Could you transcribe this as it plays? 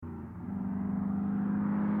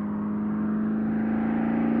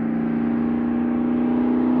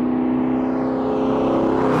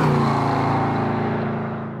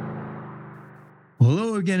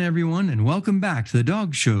again, everyone, and welcome back to the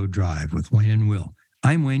Dog Show Drive with Wayne and Will.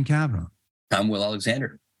 I'm Wayne Cavanaugh. I'm Will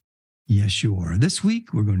Alexander. Yes, you are. This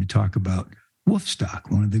week, we're going to talk about Wolfstock,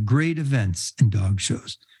 one of the great events in dog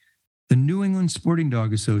shows. The New England Sporting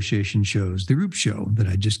Dog Association shows, the group show that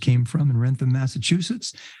I just came from in Rentham,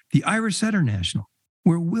 Massachusetts, the Irish Setter National,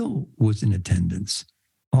 where Will was in attendance.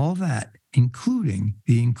 All that, including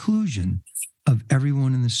the inclusion of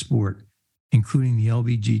everyone in the sport, including the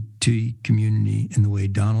LGBT community, and the way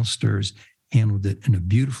Donald Sturs handled it in a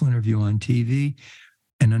beautiful interview on TV.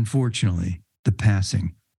 And unfortunately, the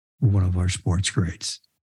passing of one of our sports greats,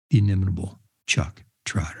 the inimitable Chuck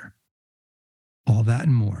Trotter. All that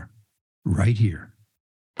and more right here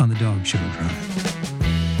on the Dog Show Drive.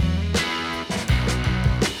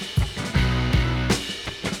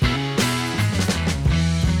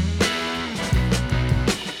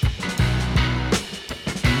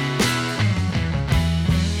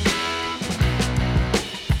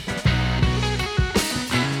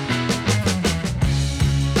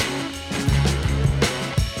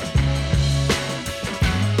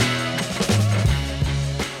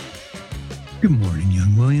 Good morning,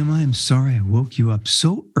 young William. I am sorry I woke you up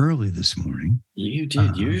so early this morning. You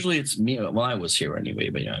did. Usually it's me. Well, I was here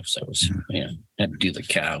anyway, but I had to do the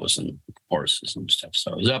cows and horses and stuff.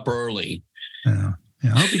 So I was up early. Yeah. I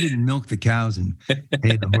hope you didn't milk the cows and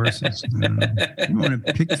pay the horses. You don't want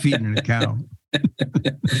to pick feeding a cow.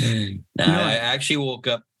 I actually woke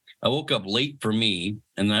up. I woke up late for me,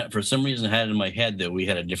 and that for some reason I had it in my head that we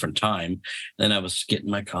had a different time. Then I was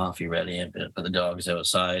getting my coffee ready for the dogs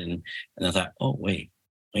outside, and I thought, oh wait,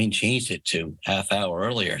 Wayne changed it to half hour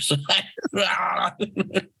earlier. So I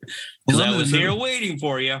was here waiting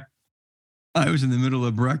for you. I was in the middle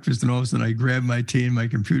of breakfast, and all of a sudden I grabbed my tea and my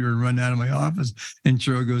computer and run out of my office. And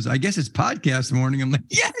Cheryl goes, "I guess it's podcast morning." I'm like,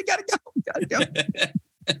 "Yeah, I gotta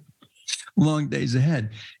go." Long days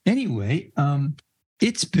ahead. Anyway,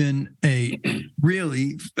 it's been a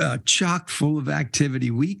really chock full of activity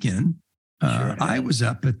weekend. I was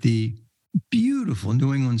up at the beautiful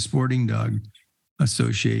New England Sporting Dog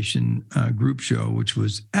Association group show, which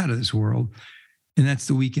was out of this world. And that's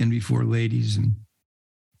the weekend before Ladies.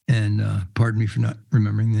 And pardon me for not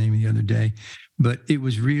remembering the name of the other day. But it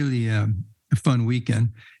was really a fun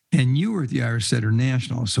weekend. And you were at the Irish Setter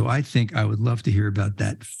National. So I think I would love to hear about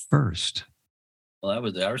that first. Well,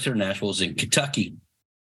 the Irish Setter National was in Kentucky.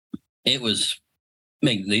 It was,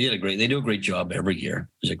 they do a great job every year.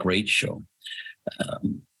 It was a great show. There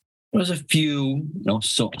was a few,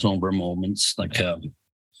 somber moments. Like I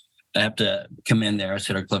have to commend the Irish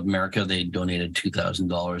Setter Club of America. They donated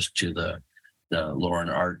 $2,000 to the Lauren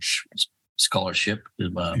Arch Scholarship.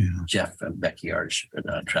 Jeff and Becky Arch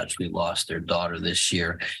tragically lost their daughter this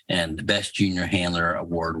year, and the Best Junior Handler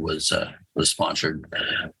Award was sponsored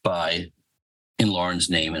by, in Lauren's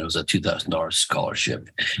name, and it was a $2,000 scholarship.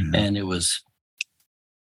 Mm-hmm. And it was,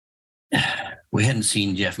 we hadn't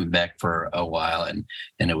seen Jeff and Beck for a while, and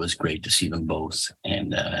it was great to see them both.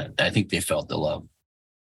 And I think they felt the love,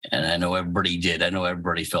 and I know everybody did. I know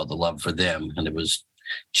everybody felt the love for them, and it was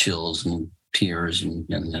chills and tears, and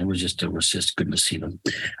it was just good to see them.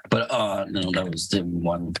 But that was the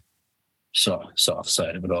one soft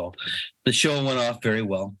side of it all. The show went off very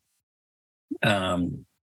well.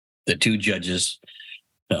 The two judges,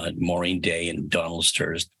 Maureen Day and Donald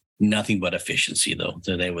Sturs, nothing but efficiency, though.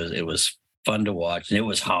 So it was fun to watch, and it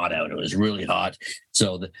was hot out. It was really hot.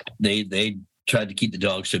 So they tried to keep the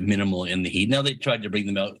dogs to minimal in the heat. Now they tried to bring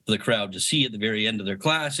them out for the crowd to see at the very end of their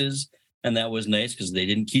classes, and that was nice because they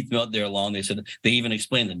didn't keep them out there long. They said, they even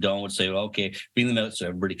explained that Don would say, well, okay, bring them out so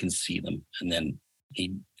everybody can see them. And then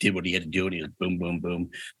he did what he had to do, and he was boom, boom,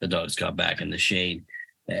 boom. The dogs got back in the shade.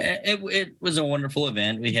 It was a wonderful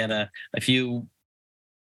event. We had a few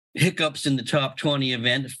hiccups in the top 20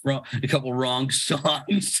 event, a couple wrong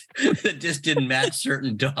songs that just didn't match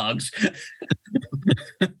certain dogs.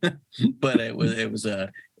 But it was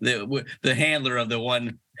the handler of the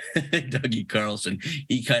one, Dougie Carlson,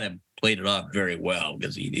 he kind of played it off very well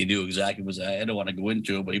because he knew exactly what I don't want to go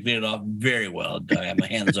into it, but he played it off very well. I have my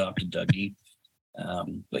hands off to Dougie.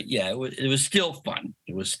 But yeah, it was still fun.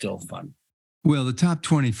 It was still fun. Well, the top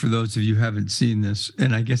 20, for those of you who haven't seen this,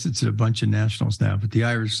 and I guess it's a bunch of nationals now, but the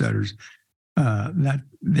Irish Setters, that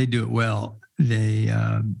they do it well.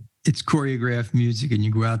 It's choreographed music, and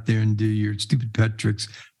you go out there and do your stupid pet tricks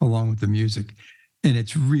along with the music. And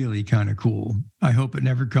it's really kind of cool. I hope it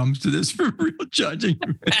never comes to this for real judging.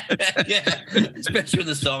 Yeah, especially with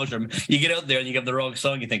the songs. You get out there and you get the wrong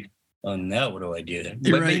song, you think, oh, now what do I do?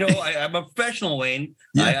 But, right. I'm a professional, Wayne.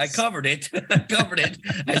 Yes. I covered it.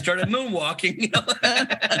 I started moonwalking.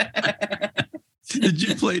 Did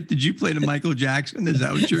you play to Michael Jackson? Is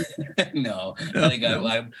that what you're? No, I think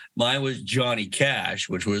mine was Johnny Cash,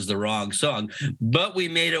 which was the wrong song, but we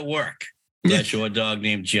made it work. I show a dog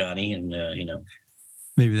named Johnny, and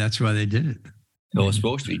maybe that's why they did it. It was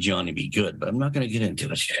supposed to be Johnny Be Good, but I'm not going to get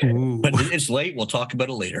into it. But it's late. We'll talk about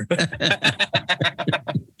it later.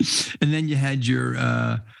 And then you had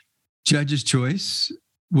your judge's choice,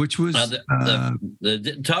 which was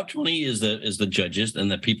the top 20 is the judges,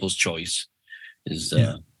 and the people's choice is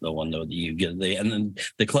the one that you get. And then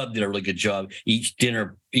the club did a really good job. Each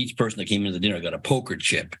person that came into the dinner got a poker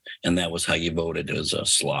chip, and that was how you voted. It was a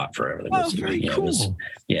slot for everything. Oh, very cool.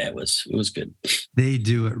 It was good. They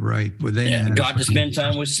do it right. Well, got to spend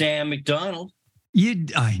time with Sam McDonald.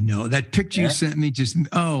 I know that picture you sent me.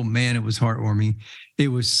 Oh man, it was heartwarming. It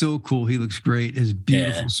was so cool. He looks great. His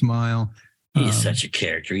beautiful smile. He's such a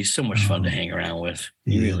character. He's so much fun to hang around with.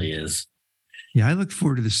 He really is. Yeah, I look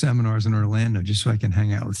forward to the seminars in Orlando just so I can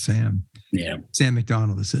hang out with Sam. Yeah. Sam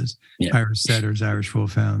McDonald, this is. Yeah. Irish Setters, Irish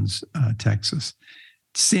Wolfhounds, Texas.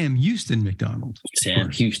 Sam Houston McDonald. Sam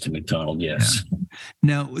Houston McDonald, yes. Yeah.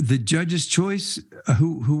 Now, the judge's choice,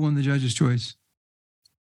 who won the judge's choice?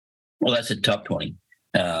 Well, that's a top 20.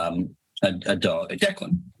 A dog, a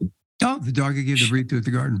Declan. Oh, the dog I gave the breed to at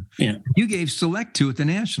the Garden. Yeah. You gave Select to at the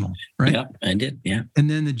National, right? Yeah, I did, yeah. And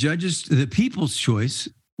then the people's choice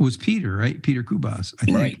was Peter, right? Peter Kubas, I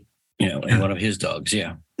think. Right. And one of his dogs,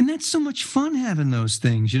 yeah. And that's so much fun having those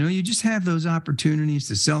things. You just have those opportunities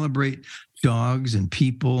to celebrate dogs and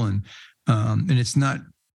people, and it's not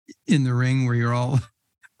in the ring where you're all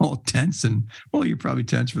tense, and you're probably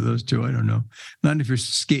tense for those too. I don't know. Not if you're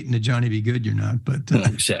skating to Johnny Be Good, you're not. But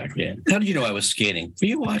exactly. Yeah. How did you know I was skating? Were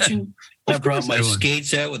you watching? I brought my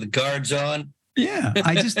skates out with the guards on. Yeah,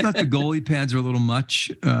 I just thought the goalie pads were a little much,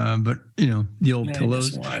 but the old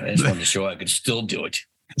pillows. I just wanted to show I could still do it.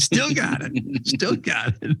 Still got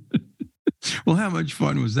it. Well, how much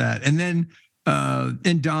fun was that? And then,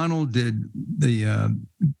 and Donald did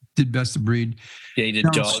Best of Breed. Yeah, he did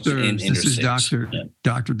Dogs in This is Dr.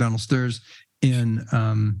 Donald Sturs. And,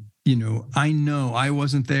 I know I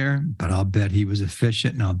wasn't there, but I'll bet he was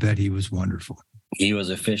efficient, and I'll bet he was wonderful. He was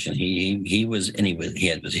efficient. He was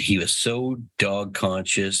so dog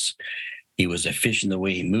conscious. He was efficient the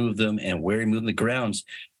way he moved them and where he moved the grounds.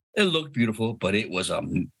 It looked beautiful, but it was a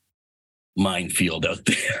minefield out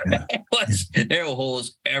there. Yeah. There were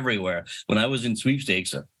holes everywhere. When I was in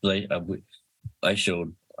sweepstakes, I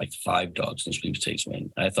showed like 5 dogs in sweepstakes.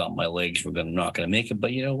 Man, I thought my legs were not going to make it,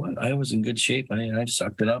 but you know what? I was in good shape. I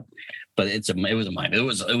sucked it up. But it was a mine. It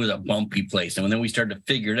was a bumpy place. And then we started to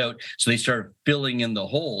figure it out. So they started filling in the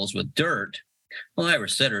holes with dirt. Well,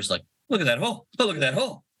 Irish setters like, look at that hole. Oh, look at that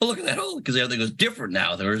hole. Oh, look at that hole. Because everything was different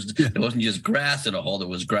now. There wasn't just grass in a hole. There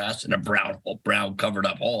was grass in a brown covered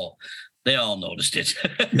up hole. They all noticed it.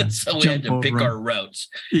 Yeah. So we had to pick our routes.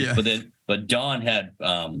 Yeah. But Don had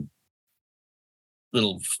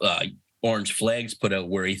little orange flags put out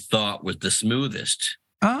where he thought was the smoothest.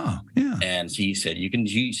 Oh, yeah. And he said, you can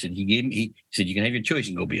have your choice.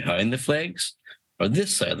 You can go behind the flags or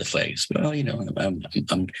this side of the flags. Well,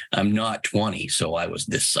 I'm not 20, so I was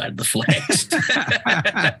this side of the flags.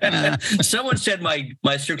 Someone said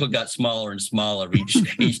my circle got smaller and smaller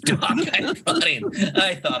each dog I brought in.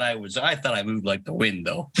 I thought I moved like the wind,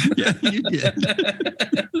 though. Yeah, you did.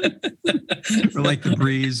 Or like the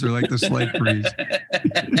breeze, or like the slight breeze.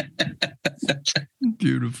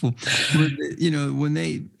 Beautiful. When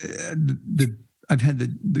they, I've had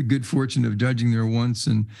the good fortune of judging there once,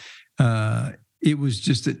 and it was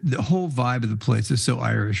just the whole vibe of the place is so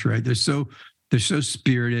Irish, right? They're so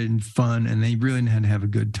spirited and fun, and they really had to have a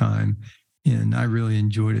good time. And I really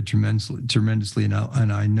enjoyed it tremendously,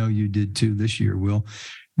 and I know you did too this year, Will.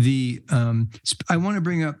 I want to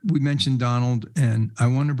bring up, we mentioned Donald, and I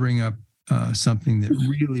want to bring up something that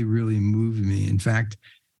really, really moved me. In fact,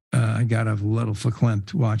 I got a little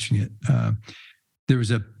verklempt watching it. There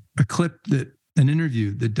was a clip an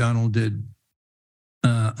interview that Donald did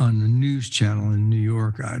on a news channel in New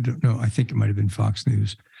York. I don't know. I think it might have been Fox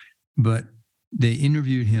News, but they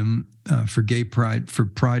interviewed him for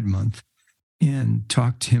Pride Month, and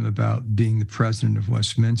talked to him about being the president of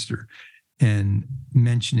Westminster, and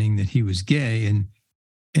mentioning that he was gay,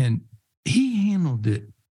 and he handled it.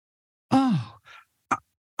 Oh,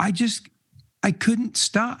 I couldn't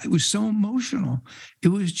stop. It was so emotional. It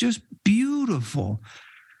was just beautiful.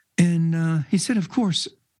 And he said, of course,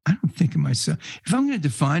 I don't think of myself. If I'm going to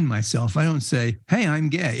define myself, I don't say, hey, I'm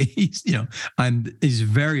gay. He's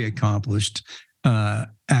very accomplished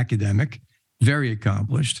academic, very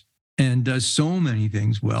accomplished, and does so many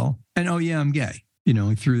things well. And, oh, yeah, I'm gay. He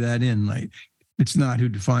threw that in, like, it's not who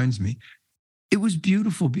defines me. it was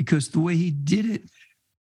beautiful because the way he did it,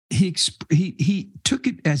 he took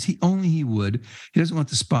it as he would. He doesn't want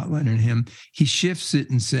the spotlight on him. He shifts it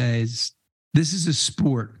and says, this is a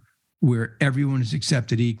sport where everyone is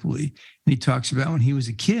accepted equally. And he talks about when he was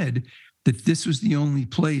a kid, that this was the only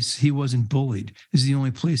place he wasn't bullied. This is the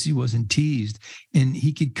only place he wasn't teased. And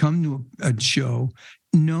he could come to a show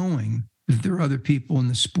knowing that there are other people in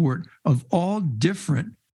the sport of all different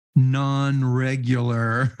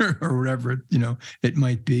non-regular or whatever, it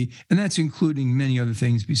might be. And that's including many other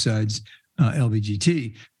things besides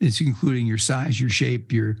LBGT. It's including your size, your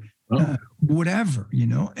shape, your whatever,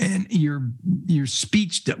 and your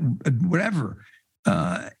speech, whatever.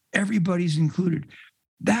 Everybody's included.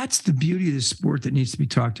 That's the beauty of the sport that needs to be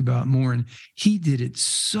talked about more. And he did it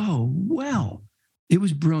so well. It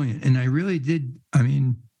was brilliant. And I really did. I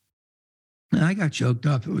mean, I got choked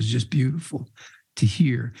up. It was just beautiful to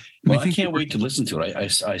hear. Well, I can't wait to listen to it.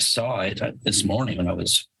 I saw it this morning when I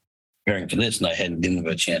was preparing for this, and I didn't have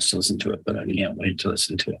a chance to listen to it, but I can't wait to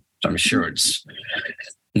listen to it. So I'm sure it's,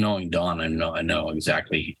 knowing Don, I know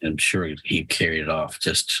exactly. I'm sure he carried it off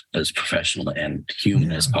just as professional and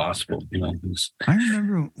human as possible. I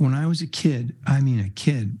remember when I was a kid,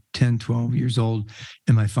 10, 12 years old,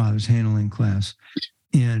 in my father's handling class.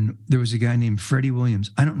 And there was a guy named Freddie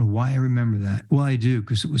Williams. I don't know why I remember that. Well, I do,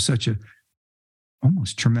 because it was such a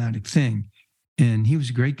almost traumatic thing. And he was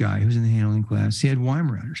a great guy. He was in the handling class. He had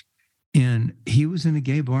Weimaraners. And he was in a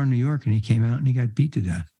gay bar in New York, and he came out and he got beat to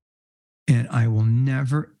death. And I will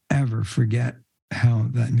never, ever forget how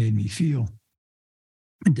that made me feel.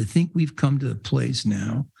 And to think we've come to a place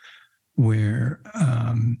now where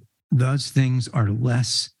those things are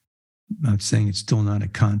less, I'm not saying it's still not a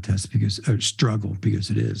contest or struggle,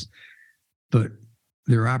 because it is, but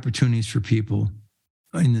there are opportunities for people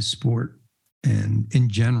in this sport and in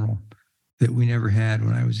general that we never had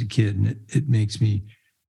when I was a kid. And it makes me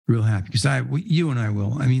real happy because you and I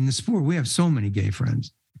will. I mean, the sport, we have so many gay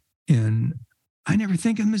friends, and I never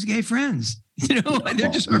think of them as gay friends. They're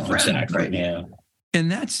just our friends. Exactly, right? Yeah.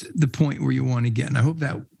 And that's the point where you want to get. And I hope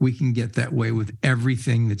that we can get that way with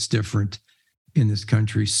everything that's different in this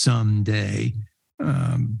country someday.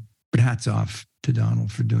 But hats off to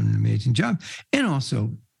Donald for doing an amazing job. And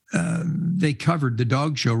also, they covered the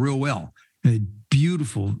dog show real well. A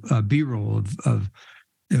beautiful B-roll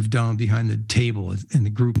of Donald behind the table in the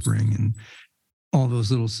group ring, and all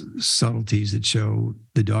those little subtleties that show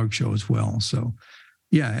the dog show as well. So,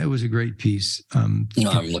 yeah, it was a great piece. I'm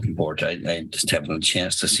looking forward to it. I just haven't had a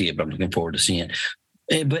chance to see it, but I'm looking forward to seeing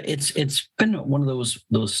it. But it's been one of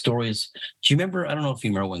those stories. Do you remember? I don't know if you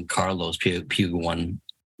remember when Carlos Puga won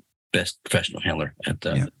Best Professional Handler at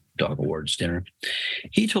the Dog Awards dinner.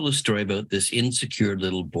 He told a story about this insecure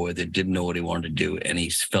little boy that didn't know what he wanted to do, and he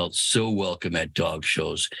felt so welcome at dog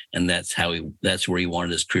shows, and that's where he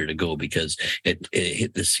wanted his career to go, because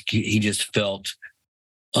he just felt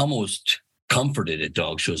almost comforted at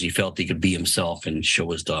dog shows. He felt he could be himself and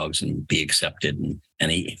show his dogs and be accepted, and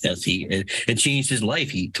it changed his life.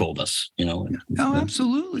 He told us, Oh,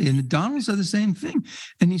 absolutely. And the Donald said the same thing.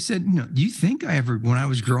 And he said, do you think when I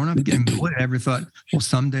was growing up getting bullied, I ever thought, well,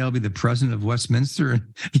 someday I'll be the president of Westminster?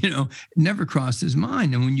 And it never crossed his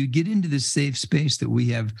mind. And when you get into this safe space that we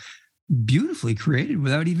have beautifully created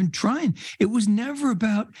without even trying, it was never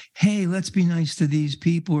about, hey, let's be nice to these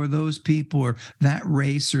people or those people or that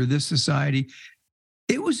race or this society.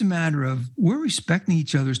 It was a matter of we're respecting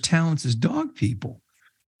each other's talents as dog people.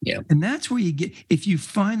 Yeah. And that's where you get, if you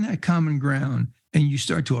find that common ground and you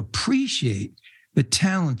start to appreciate the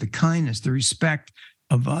talent, the kindness, the respect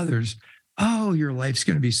of others, your life's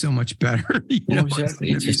going to be so much better. Exactly.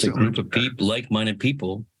 It's just a group of people, like-minded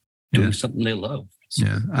people doing something they love. So,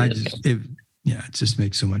 it just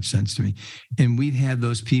makes so much sense to me. And we've had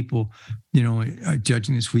those people,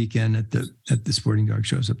 judging this weekend at the sporting dog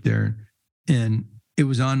shows up there. And it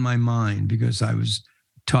was on my mind because I was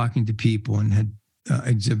talking to people and had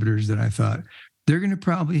exhibitors that I thought they're going to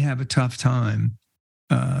probably have a tough time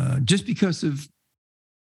just because of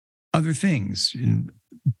other things,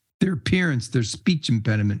 their appearance, their speech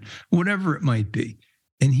impediment, whatever it might be.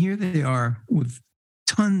 And here they are with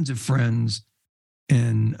tons of friends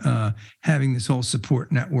and having this whole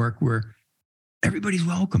support network where everybody's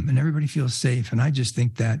welcome and everybody feels safe. And I just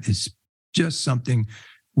think that is just something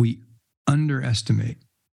we underestimate.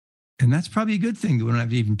 And that's probably a good thing that we don't have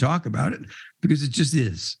to even talk about it because it just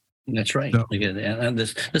is. That's right. So, and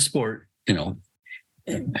this sport, I don't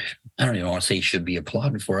even want to say you should be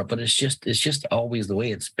applauded for it, but it's just always the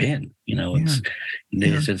way it's been.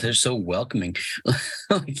 They're so welcoming.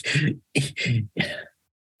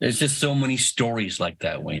 There's just so many stories like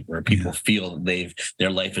that, Wayne, where people feel that their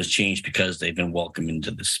life has changed because they've been welcomed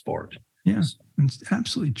into the sport. Yeah, it's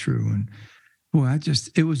absolutely true. And boy,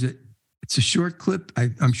 it's a short clip.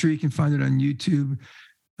 I'm sure you can find it on YouTube.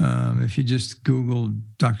 If you just Google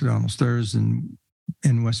Dr. Donald Stars and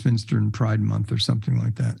Westminster and Pride Month or something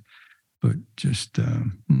like that. But just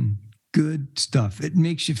good stuff. It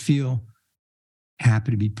makes you feel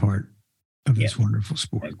happy to be part of this wonderful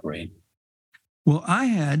sport. Great. Well, I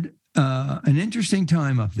had an interesting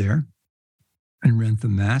time up there in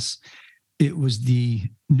Rentham, Mass. It was the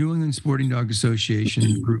New England Sporting Dog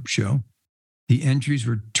Association group show. The entries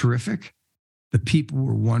were terrific. The people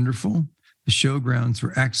were wonderful. The showgrounds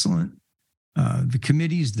were excellent. The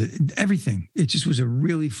committees, everything. It just was a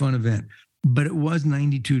really fun event. But it was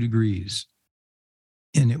 92 degrees.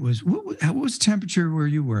 And it was, what was the temperature where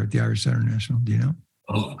you were at the Irish Center National? Do you know?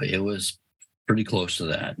 Oh, it was pretty close to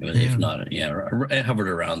that. If not, it hovered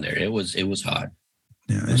around there. It was hot.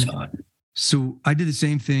 Yeah, it was hot. So I did the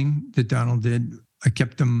same thing that Donald did. I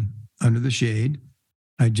kept them under the shade.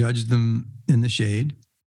 I judged them in the shade.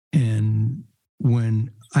 And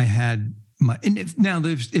when I had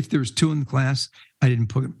if there was 2 in the class, I didn't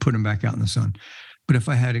put them back out in the sun. But if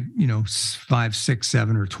I had 5, 6,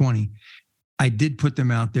 7, or 20, I did put them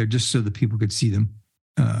out there just so the people could see them.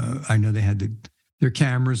 I know they had their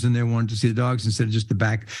cameras and they wanted to see the dogs instead of just the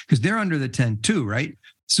back, because they're under the tent too, right?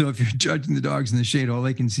 So if you're judging the dogs in the shade, all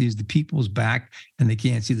they can see is the people's back and they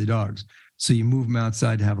can't see the dogs. So you move them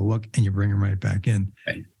outside to have a look and you bring them right back in.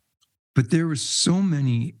 Right. But there were so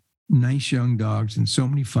many nice young dogs and so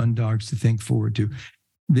many fun dogs to think forward to.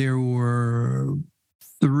 There were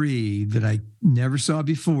 3 that I never saw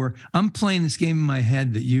before. I'm playing this game in my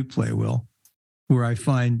head that you play, Will, where I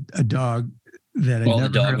find a dog that I never the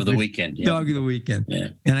dog of the weekend. Yeah. Dog of the weekend. Yeah.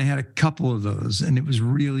 And I had a couple of those, and it was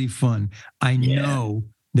really fun. I know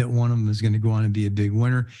that one of them is going to go on and be a big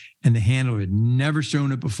winner. And the handler had never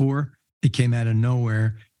shown it before. It came out of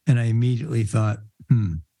nowhere. And I immediately thought,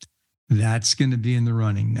 that's going to be in the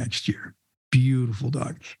running next year. Beautiful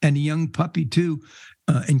dog. And a young puppy too,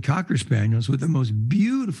 in Cocker Spaniels with the most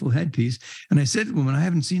beautiful headpiece. And I said to the woman, I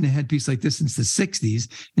haven't seen a headpiece like this since the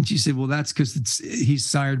 60s. And she said, well, that's because he's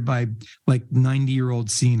sired by like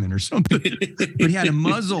 90-year-old seamen or something. But he had a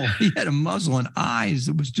muzzle. He had a muzzle and eyes.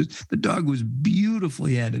 It was just, the dog was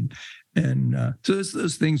beautifully headed. And so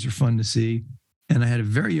those things are fun to see. And I had a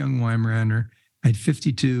very young Weimaraner. I had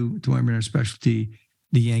 52 at the Weimaraner Specialty,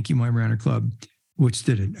 the Yankee Weimaraner Club, which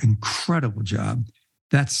did an incredible job.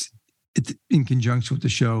 It's in conjunction with the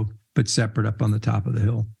show, but separate up on the top of the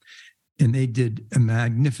hill. And they did a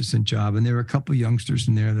magnificent job. And there were a couple of youngsters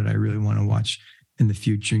in there that I really want to watch in the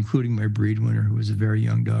future, including my breed winner, who was a very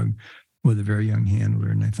young dog with a very young handler.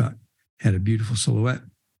 And I thought had a beautiful silhouette.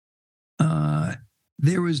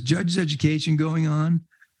 There was judges education going on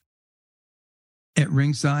at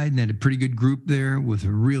ringside, and they had a pretty good group there with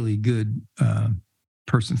a really good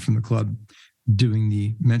person from the club doing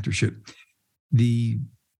the mentorship. The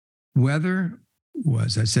weather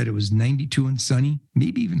was, I said, it was 92 and sunny,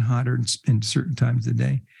 maybe even hotter in certain times of the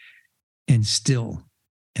day, and still.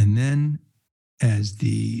 And then as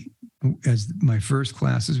my first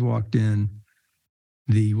classes walked in,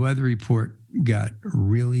 the weather report got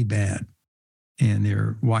really bad, and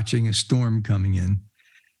they're watching a storm coming in.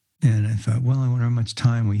 And I thought, well, I wonder how much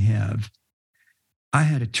time we have. I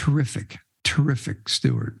had a terrific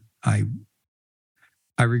steward. I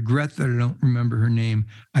regret that I don't remember her name.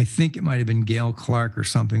 I think it might have been Gail Clark or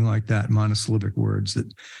something like that, monosyllabic words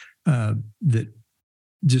that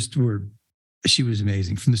just were, she was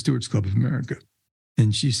amazing, from the Stewards Club of America.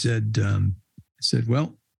 And she said,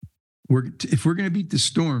 well, if we're going to beat the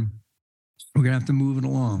storm, we're going to have to move it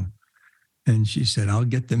along. And she said, I'll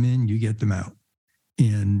get them in, you get them out.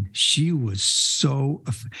 And she was so,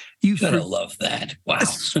 you gotta love that. Wow.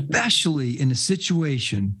 Especially in a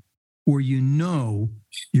situation where you're going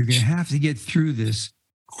to have to get through this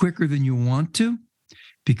quicker than you want to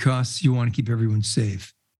because you want to keep everyone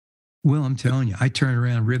safe. Well, I'm telling you, I turned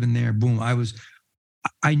around, ribbon there, boom.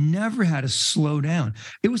 I never had to slow down.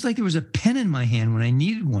 It was like there was a pen in my hand when I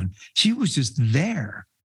needed one. She was just there.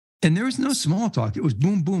 And there was no small talk. It was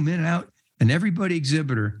boom, boom, in and out. And every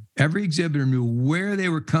exhibitor knew where they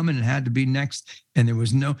were coming and had to be next. And there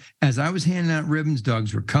was as I was handing out ribbons,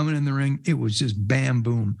 dogs were coming in the ring. It was just bam,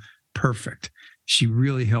 boom, perfect. She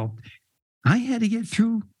really helped. I had to get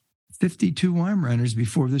through 52 Weimaraners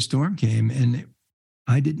before the storm came. And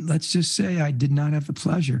let's just say I did not have the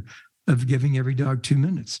pleasure of giving every dog 2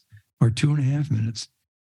 minutes or 2.5 minutes.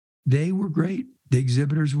 They were great. The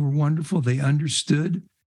exhibitors were wonderful. They understood.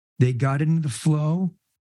 They got into the flow.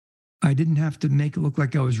 I didn't have to make it look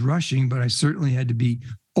like I was rushing, but I certainly had to be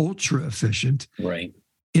ultra efficient. Right.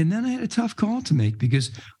 And then I had a tough call to make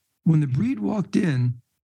because when the breed walked in,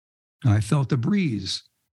 I felt a breeze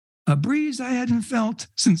I hadn't felt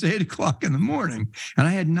since 8:00 in the morning. And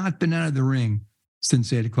I had not been out of the ring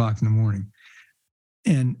since 8:00 in the morning.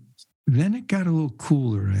 And then it got a little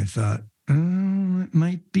cooler. And I thought, oh, it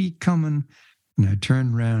might be coming. And I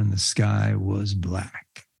turned around and the sky was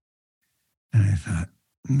black. And I thought,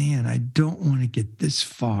 man, I don't want to get this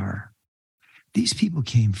far. These people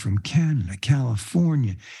came from Canada,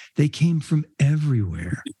 California. They came from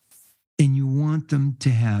everywhere. And you want them to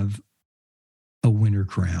have a winter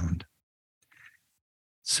crowned.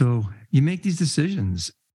 So you make these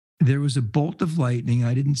decisions. There was a bolt of lightning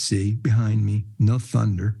I didn't see behind me, no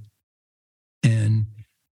thunder. And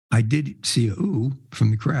I did see a ooh from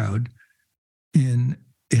the crowd. And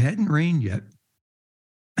it hadn't rained yet.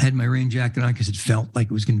 I had my rain jacket on because it felt like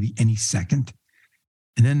it was going to be any second.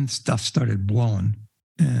 And then stuff started blowing.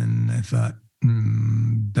 And I thought,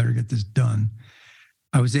 better get this done.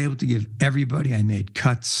 I was able to give everybody, I made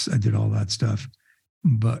cuts, I did all that stuff.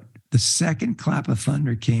 But the second clap of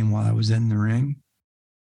thunder came while I was in the ring.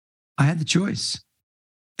 I had the choice.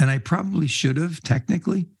 And I probably should have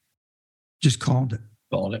technically just called it.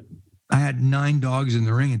 Called it. I had 9 dogs in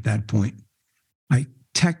the ring at that point. I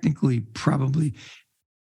technically probably,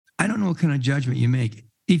 I don't know what kind of judgment you make.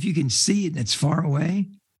 If you can see it and it's far away,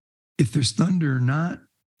 if there's thunder or not,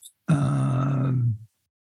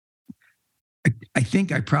 I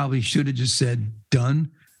think I probably should have just said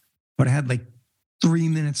done, but I had like 3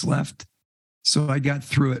 minutes left. So I got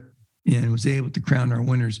through it and was able to crown our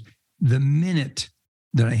winners. The minute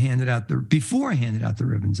that I handed out before I handed out the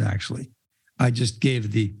ribbons, actually, I just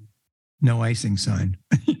gave the no icing sign.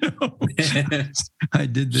 I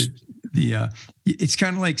did it's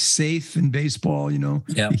kind of like safe in baseball, you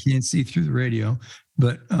can't see through the radio,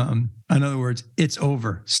 but in other words, it's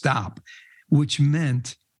over, stop, which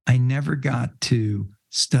meant I never got to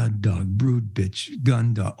stud dog, brood bitch,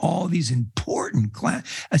 gun dog, all these important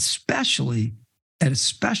especially at a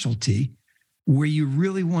specialty where you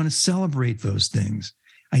really want to celebrate those things.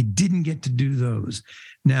 I didn't get to do those.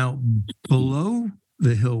 Now, below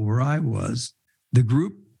the hill where I was, the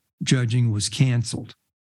group judging was canceled.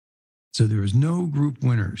 So there was no group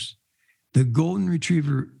winners. The golden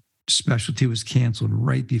retriever specialty was canceled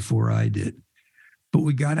right before I did. But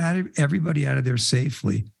we got everybody out of there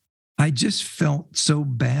safely. I just felt so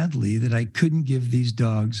badly that I couldn't give these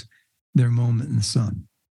dogs their moment in the sun.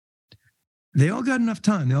 They all got enough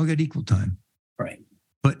time. They all got equal time. Right.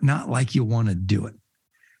 But not like you want to do it.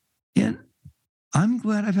 And I'm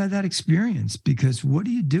glad I've had that experience, because what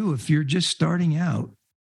do you do if you're just starting out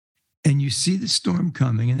and you see the storm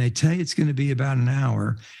coming and they tell you it's going to be about an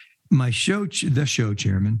hour? The show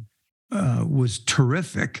chairman was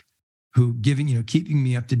terrific, keeping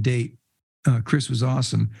me up to date. Chris was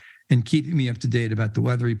awesome, and keeping me up to date about the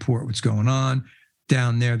weather report, what's going on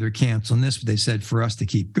down there. They're canceling this, but they said for us to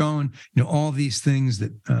keep going. All these things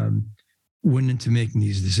that went into making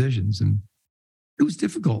these decisions, and it was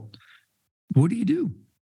difficult. What do you do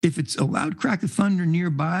if it's a loud crack of thunder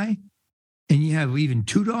nearby and you have even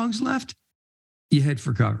 2 dogs left? You head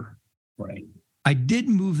for cover. Right. I did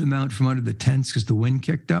move them out from under the tents because the wind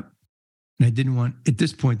kicked up, and I didn't want, at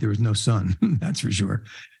this point, there was no sun, that's for sure.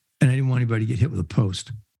 And I didn't want anybody to get hit with a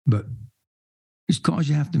post. But these calls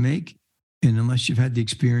you have to make, and unless you've had the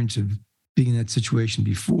experience of being in that situation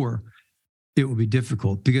before, it will be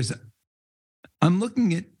difficult, because I'm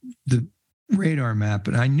looking at the radar map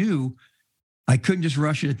and I knew I couldn't just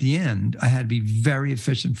rush it at the end. I had to be very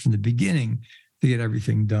efficient from the beginning to get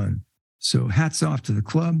everything done. So hats off to the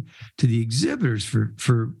club, to the exhibitors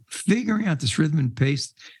for figuring out this rhythm and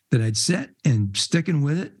pace that I'd set and sticking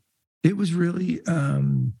with it. It was really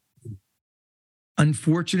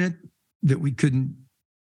unfortunate that we couldn't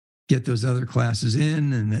get those other classes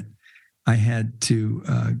in, and that I had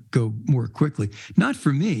to go more quickly. Not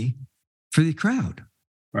for me, for the crowd.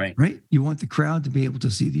 Right. You want the crowd to be able to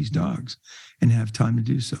see these dogs and have time to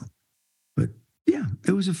do so. But yeah,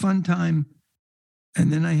 it was a fun time.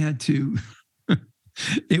 And then I had to,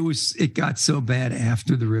 it got so bad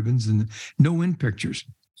after the ribbons and no win pictures.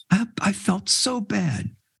 I felt so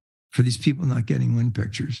bad for these people not getting win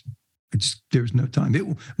pictures. There was no time.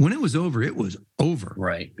 When it was over, it was over.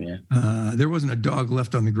 Right. Yeah. There wasn't a dog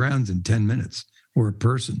left on the grounds in 10 minutes, or a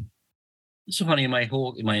person. It's so funny. In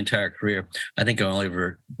my entire career, I think I only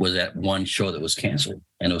ever was at one show that was canceled,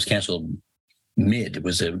 and it was canceled mid. It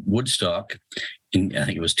was a Woodstock, I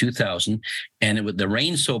think it was 2000, and the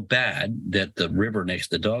rain so bad that the river next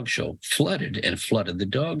to the dog show flooded the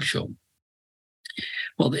dog show.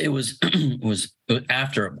 Well, it was it was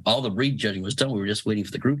after all the breed judging was done. We were just waiting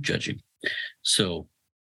for the group judging. So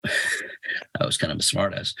I was kind of a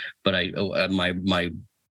smartass. But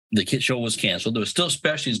the kid show was canceled. There was still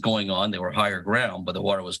specialties going on. They were higher ground, but the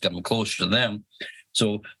water was coming closer to them.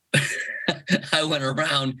 So I went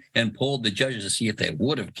around and polled the judges to see if they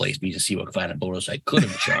would have placed me, to see what kind of bonus I could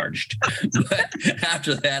have charged. But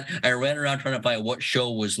after that, I ran around trying to find what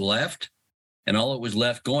show was left. And all that was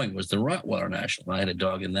left going was the Rottweiler National. I had a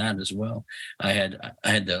dog in that as well. I had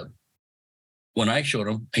when I showed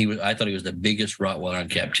him, I thought he was the biggest Rottweiler in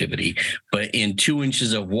captivity, but in 2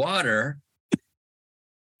 inches of water,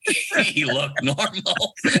 he looked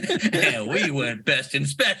normal. And we went best in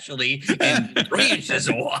specialty in 3 inches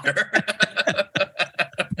of water.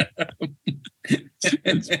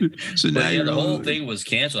 So now the whole thing was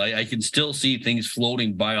canceled. I can still see things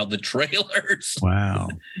floating by all the trailers. Wow.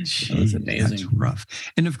 That was amazing. That's rough.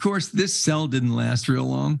 And of course, this cell didn't last real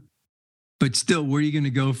long, but still, where are you going to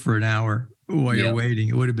go for an hour while you're waiting?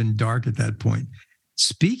 It would have been dark at that point.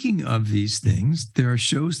 Speaking of these things, there are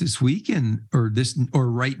shows this weekend or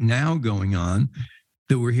right now going on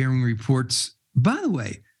that we're hearing reports. By the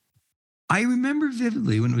way, I remember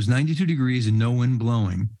vividly when it was 92 degrees and no wind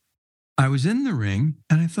blowing, I was in the ring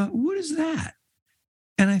and I thought, what is that?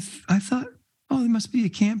 And I thought, oh, there must be a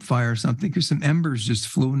campfire or something because some embers just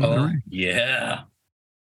flew into the ring. Yeah.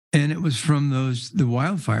 And it was from the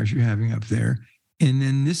wildfires you're having up there. And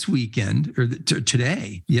then this weekend, or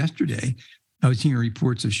yesterday, I was hearing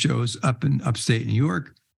reports of shows up in upstate New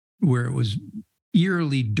York where it was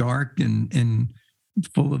eerily dark and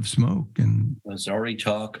full of smoke. And there's already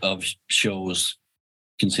talk of shows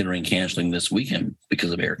considering canceling this weekend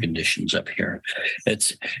because of air conditions up here.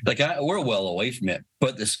 It's like we're well away from it,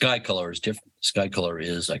 but the sky color is different. The sky color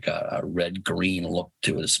is like a red-green look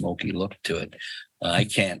to it, a smoky look to it. I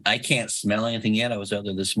can't smell anything yet. I was out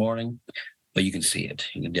there this morning, but you can see it.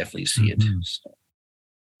 You can definitely see it. So.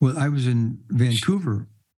 Well, I was in Vancouver,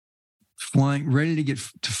 ready to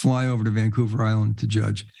fly over to Vancouver Island to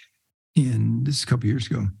judge. And this is a couple years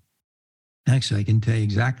ago. Actually, I can tell you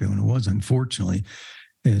exactly when it was, unfortunately,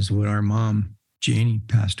 is when our mom, Janie,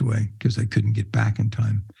 passed away because I couldn't get back in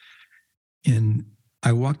time. And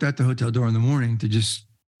I walked out the hotel door in the morning to just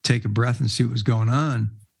take a breath and see what was going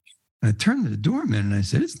on. And I turned to the doorman and I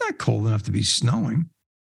said, it's not cold enough to be snowing.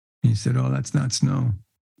 And he said, oh, that's not snow.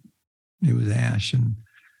 It was ash and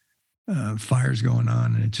fires going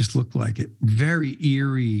on. And it just looked like it. Very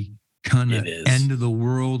eerie, kind of end of the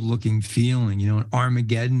world looking feeling, an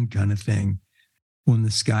Armageddon kind of thing when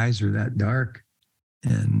the skies are that dark.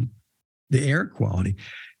 And the air quality.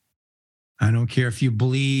 I don't care if you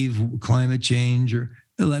believe climate change or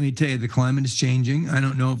let me tell you, the climate is changing. I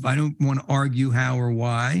don't want to argue how or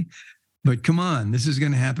why, but come on, this is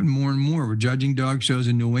going to happen more and more. We're judging dog shows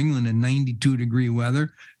in New England in 92-degree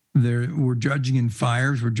weather. We're judging in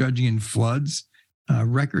fires. We're judging in floods.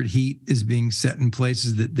 Record heat is being set in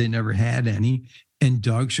places that they never had any. And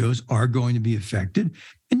dog shows are going to be affected.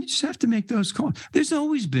 And you just have to make those calls. There's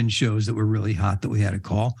always been shows that were really hot that we had to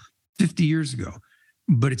call 50 years ago,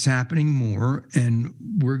 but it's happening more. And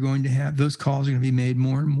we're going to have those calls are going to be made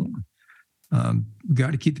more and more. We've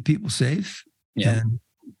got to keep the people safe. Yeah. And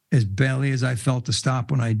as badly as I felt to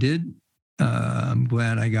stop when I did, I'm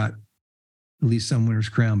glad I got at least some winner's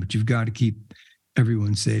crown, but you've got to keep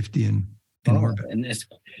everyone's safety in orbit.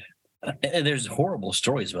 And there's horrible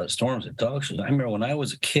stories about storms at dog shows. I remember when I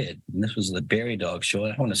was a kid, and this was the Barrie Dog Show,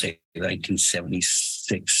 I want to say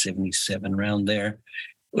 1976, 77, around there.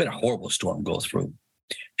 We had a horrible storm go through,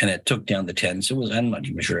 and it took down the tents. I'm not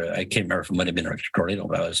even sure. I can't remember if it might have been a tornado,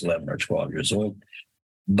 but I was 11 or 12 years old.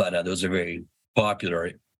 But there was a very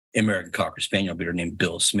popular American Cocker Spaniel breeder named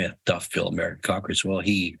Bill Smith, Duffville American Cockers. Well,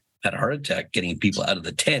 he had a heart attack getting people out of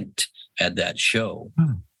the tent at that show.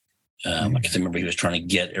 Because I remember he was trying to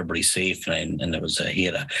get everybody safe, and there was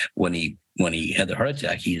when he had the heart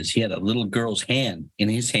attack, he had a little girl's hand in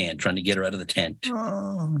his hand trying to get her out of the tent.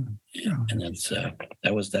 And that's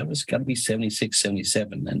that was got to be 76,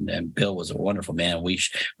 77, and Bill was a wonderful man.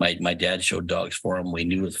 My dad showed dogs for him. We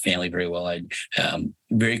knew his family very well. I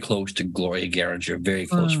very close to Gloria Garinger, very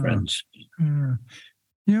close friends.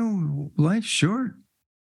 Life's short,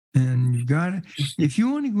 and you've got to. If you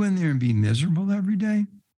want to go in there and be miserable every day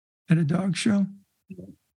at a dog show,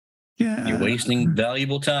 you're wasting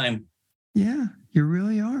valuable time. Yeah, you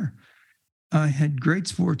really are. I had great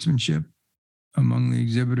sportsmanship among the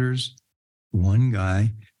exhibitors. One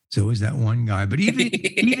guy, it's always that one guy, but even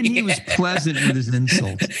he was pleasant with his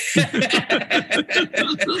insults.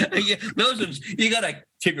 Those ones, you gotta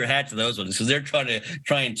tip your hat to those ones because they're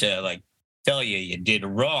trying to like tell you did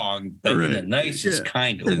wrong, but in the nicest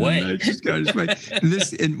kind of In way. the nicest kind of way.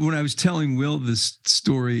 And when I was telling Will this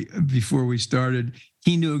story before we started,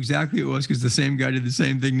 he knew exactly what it was because the same guy did the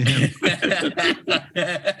same thing to him.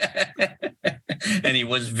 And he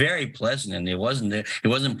was very pleasant, and he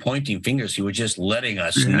wasn't pointing fingers. He was just letting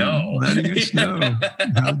us know. Letting us know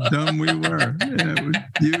how dumb we were. Yeah, it was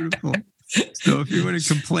beautiful. So if you want to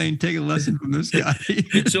complain, take a lesson from this guy.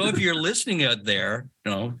 So if you're listening out there,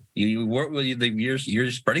 you work with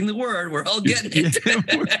you're spreading the word. We're all getting it.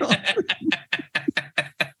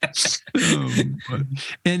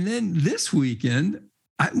 And then this weekend,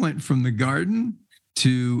 I went from the Garden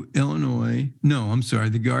to Illinois. No, I'm sorry,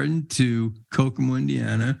 the Garden to Kokomo,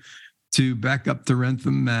 Indiana, to back up to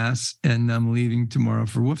Rentham, Mass, and I'm leaving tomorrow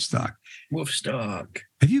for Woofstock. Woofstock.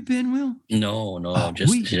 Have you been, Will? No,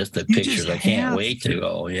 just the pictures. I can't wait to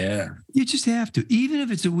go. Yeah, you just have to. Even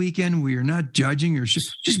if it's a weekend where you're not judging or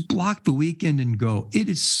just block the weekend and go. It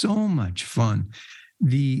is so much fun.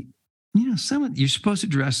 You're supposed to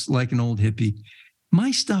dress like an old hippie.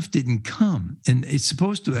 My stuff didn't come, and it's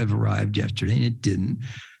supposed to have arrived yesterday, and it didn't.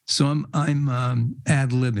 So I'm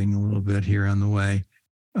ad-libbing a little bit here on the way,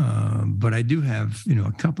 but I do have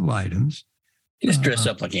a couple items. Just dress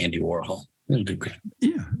up like Andy Warhol.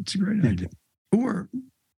 Yeah, it's a great idea. Or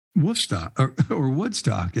Woodstock or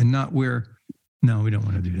Woodstock, and not wear. No, we don't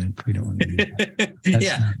want to do that. We don't want to do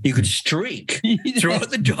that. You could streak throughout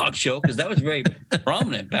the dog show because that was very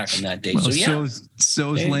prominent back in that day. Well,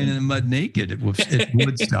 so is laying in the mud naked at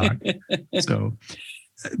Woodstock. So,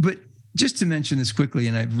 but just to mention this quickly,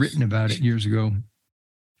 and I've written about it years ago,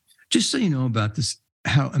 just so you know about this,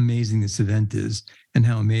 how amazing this event is and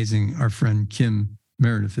how amazing our friend Kim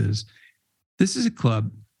Meredith is. This is a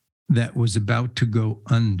club that was about to go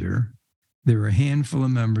under. There were a handful of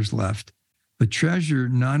members left. The treasurer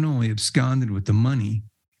not only absconded with the money,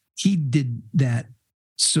 he did that.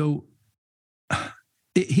 So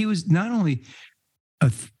he was not only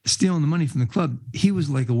stealing the money from the club, he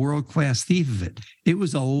was like a world-class thief of it. It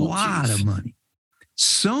was a lot of money.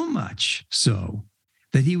 So much so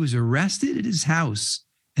that he was arrested at his house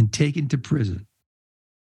and taken to prison.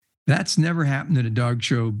 That's never happened at a dog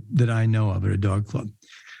show that I know of, at a dog club.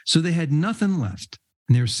 So they had nothing left.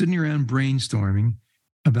 And they were sitting around brainstorming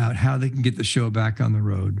about how they can get the show back on the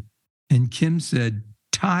road. And Kim said,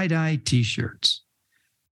 tie-dye T-shirts.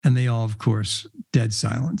 And they all, of course, dead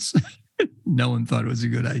silence. No one thought it was a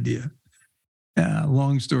good idea.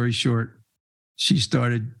 Long story short, she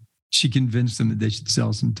convinced them that they should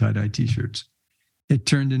sell some tie-dye T-shirts. It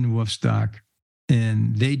turned into Woofstock,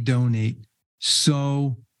 and they donate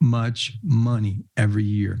so much money every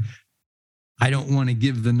year. I don't want to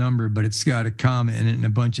give the number, but it's got a comma in it and a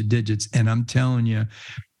bunch of digits. And I'm telling you,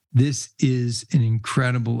 this is an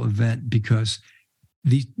incredible event because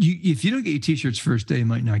if you don't get your T-shirts first day, you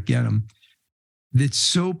might not get them. It's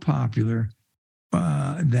so popular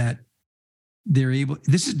that they're able.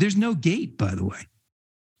 There's no gate, by the way,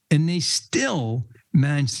 and they still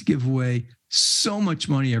manage to give away so much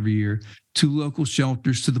money every year to local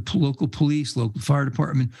shelters, to the local police, local fire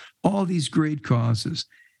department, all these great causes.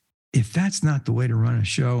 If that's not the way to run a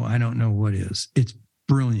show, I don't know what is. It's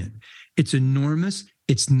brilliant. It's enormous.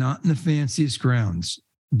 It's not in the fanciest grounds.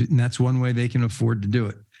 And that's one way they can afford to do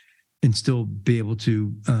it and still be able to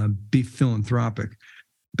be philanthropic.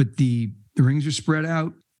 But the rings are spread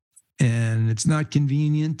out and it's not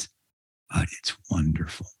convenient, but it's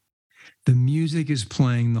wonderful. The music is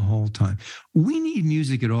playing the whole time. We need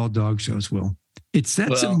music at all dog shows, Will. It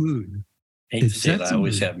sets a mood. I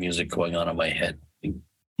always have music going on in my head.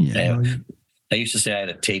 Yeah, I used to say I had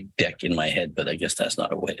a tape deck in my head, but I guess that's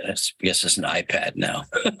not a way. I guess it's an iPad now.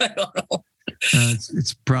 I don't know.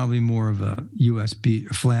 It's probably more of a USB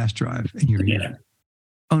flash drive in your ear.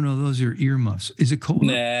 Oh no, those are earmuffs. Is it cold?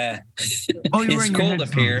 Nah. Oh, it's cold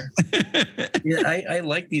up here. Yeah, I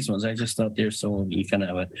like these ones. I just thought they're so you kind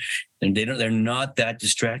of they're not that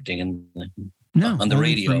distracting and on the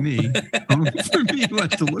radio. For me, who has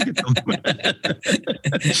to look at them.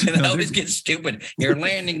 And I always get stupid. Your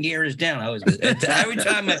landing gear is down. Every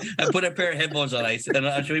time I put a pair of headphones on, I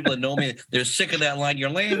show people that know me, they're sick of that line. Your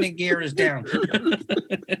landing gear is down.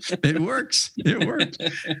 It works.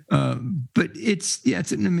 But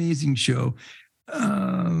it's an amazing show.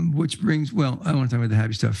 Which brings, I want to talk about the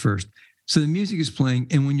happy stuff first. So the music is playing,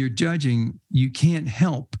 and when you're judging, you can't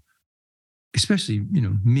help, especially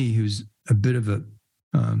me, who's a bit of a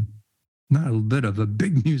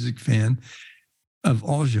big music fan of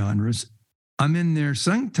all genres. I'm in there.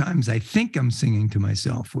 Sometimes I think I'm singing to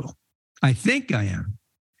myself, Will. I think I am,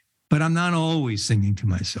 but I'm not always singing to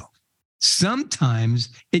myself. Sometimes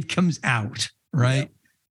it comes out, right? Yeah.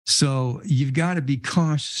 So you've got to be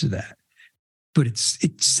cautious of that. But it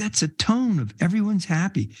sets a tone of everyone's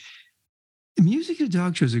happy. The music at a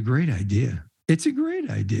dog show is a great idea. It's a great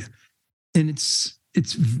idea. And it's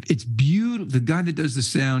beautiful. The guy that does the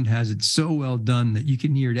sound has it so well done that you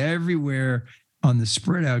can hear it everywhere on the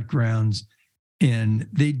spread out grounds. And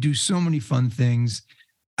they do so many fun things.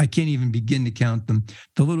 I can't even begin to count them.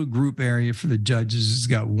 The little group area for the judges has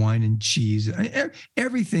got wine and cheese.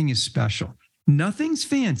 Everything is special. Nothing's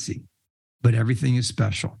fancy, but everything is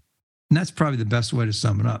special. And that's probably the best way to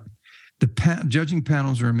sum it up. The judging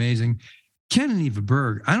panels are amazing. Ken and Eva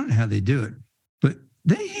Berg, I don't know how they do it, but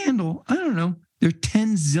they handle, I don't know, there are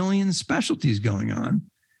 10 zillion specialties going on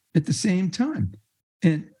at the same time.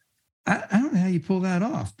 And I don't know how you pull that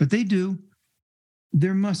off, but they do.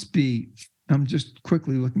 There must be, I'm just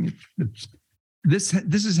quickly looking at this.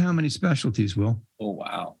 This is how many specialties, Will. Oh,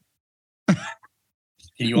 wow.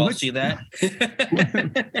 Can you all see that?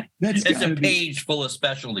 It's a page full of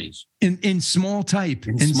specialties. In small type.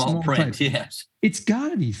 In small print, type. Yes. It's got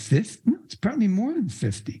to be 50. No, it's probably more than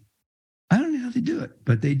 50. I don't know how they do it,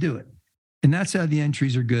 but they do it. And that's how the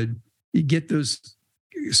entries are good. You get those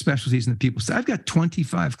specialties and the people say, I've got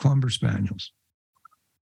 25 Clumber Spaniels.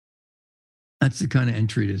 That's the kind of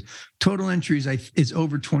entry it is. Total entries is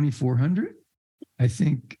over 2,400. I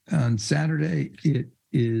think on Saturday it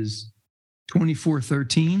is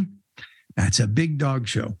 2,413. That's a big dog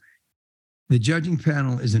show. The judging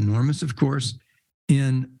panel is enormous, of course.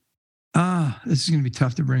 And this is going to be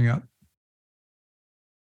tough to bring up.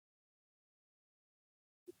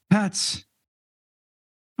 Pat's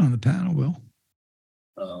on the panel, Will.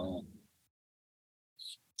 Oh.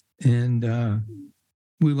 And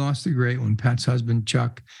we lost a great one. Pat's husband,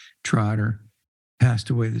 Chuck Trotter, passed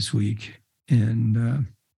away this week. And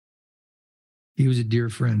he was a dear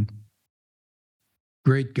friend.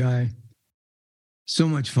 Great guy. So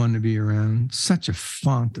much fun to be around. Such a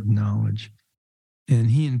font of knowledge. And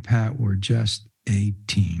he and Pat were just a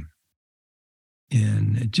team.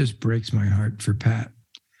 And it just breaks my heart for Pat.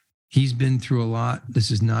 He's been through a lot. This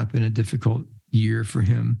has not been a difficult year for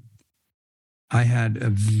him. I had a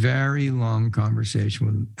very long conversation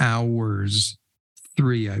with him, hours,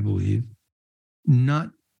 3, I believe,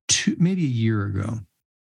 not 2, maybe a year ago.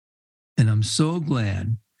 And I'm so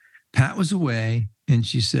glad. Pat was away, and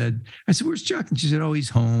I said, where's Chuck? And she said, oh,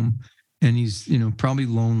 he's home, and he's, probably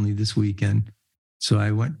lonely this weekend. So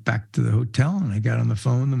I went back to the hotel, and I got on the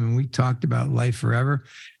phone with him, and we talked about life forever.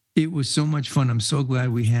 It was so much fun. I'm so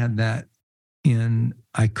glad we had that. And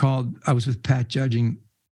I was with Pat judging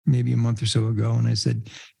maybe a month or so ago, and I said,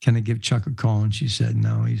 can I give Chuck a call? And she said,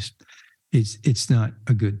 no, it's not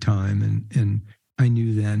a good time. And I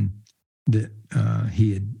knew then that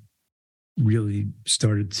he had really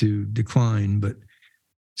started to decline, but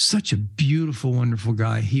such a beautiful, wonderful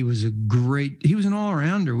guy. He was an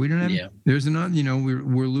all-arounder. We don't have, there's another,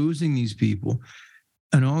 we're losing these people.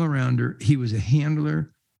 An all-arounder. He was a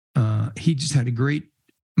handler. He just had a great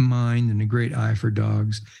mind and a great eye for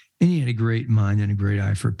dogs. And he had a great mind and a great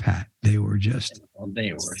eye for Pat. They were just,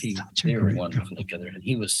 they were wonderful together. And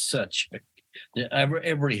he was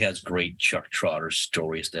everybody has great Chuck Trotter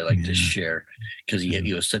stories they like to share because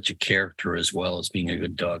he was such a character as well as being a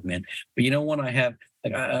good dog man. But when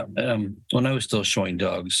when I was still showing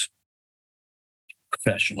dogs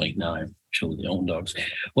professionally, now I show the own dogs.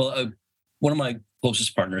 Well, one of my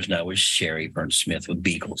closest partners now is Sherry Burns-Smith with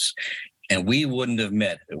Beagles. And we wouldn't have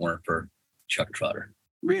met if it weren't for Chuck Trotter.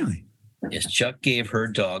 Really? Yes, Chuck gave her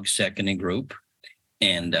dog second in group.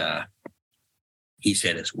 And he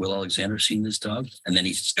said, has Will Alexander seen this dog? And then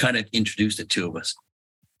he's kind of introduced the two of us.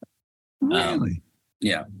 Really?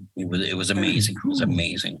 Yeah, it was amazing. Cool. It was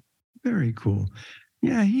amazing. Very cool.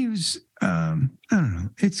 Yeah, he was, I don't know.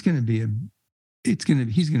 He's going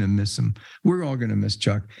to miss him. We're all going to miss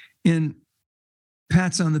Chuck. And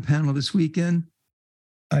Pat's on the panel this weekend.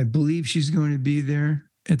 I believe she's going to be there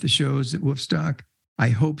at the shows at Woofstock. I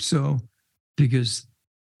hope so, because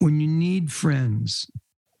when you need friends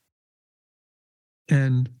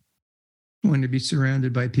and want to be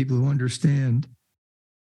surrounded by people who understand,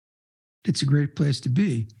 it's a great place to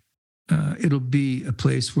be. It'll be a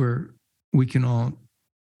place where we can all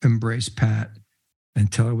embrace Pat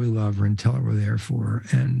and tell her we love her and tell her we're there for her.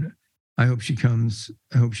 And I hope she comes.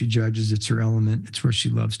 I hope she judges. It's her element. It's where she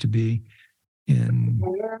loves to be. And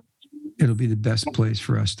it'll be the best place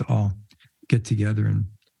for us to all get together and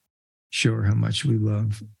show her how much we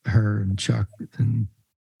love her and Chuck and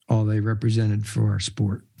all they represented for our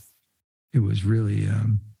sport. It was really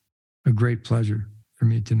a great pleasure for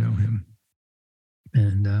me to know him.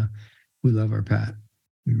 And we love our Pat.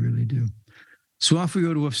 We really do. So off we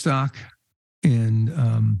go to Woofstock.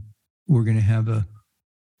 And we're going to have a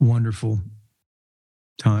wonderful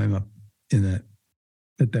time up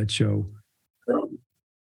at that show.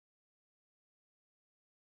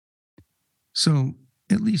 So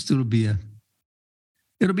at least it'll be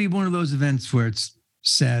one of those events where it's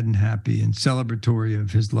sad and happy and celebratory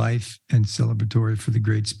of his life and celebratory for the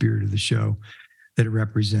great spirit of the show that it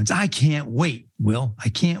represents. I can't wait, Will. I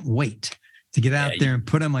can't wait to get out there and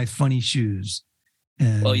put on my funny shoes.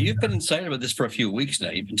 And, well, you've been excited about this for a few weeks now.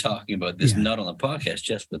 You've been talking about this not on the podcast,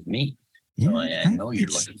 just with me. Yeah, so I know you're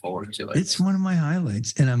looking forward to it. It's one of my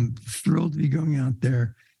highlights, and I'm thrilled to be going out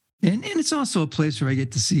there. And it's also a place where I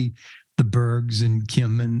get to see the Bergs and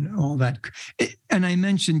Kim and all that. And I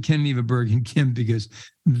mentioned Ken Neva Berg and Kim because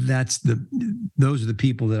those are the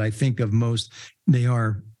people that I think of most. They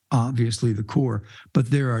are obviously the core,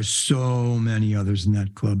 but there are so many others in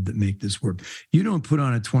that club that make this work. You don't put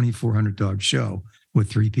on a 2,400 dog show with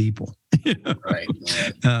 3 people. Right.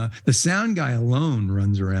 The sound guy alone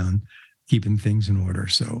runs around keeping things in order.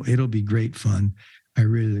 So it'll be great fun. I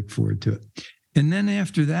really look forward to it. And then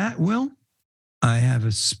after that, Will, I have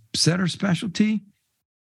a setter specialty,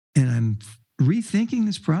 and I'm rethinking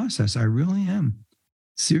this process. I really am.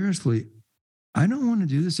 Seriously, I don't want to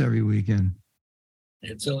do this every weekend.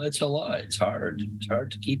 It's a lot. It's hard. It's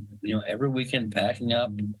hard to keep, every weekend packing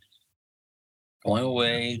up, going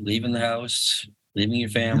away, leaving the house, leaving your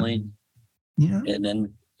family. Yeah. And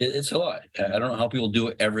then it's a lot. I don't know how people do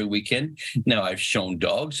it every weekend. Now, I've shown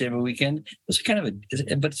dogs every weekend. It's but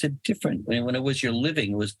it's a different. When it was your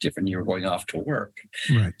living, it was different. You were going off to work.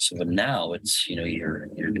 Right. So now it's, you're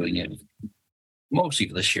doing it mostly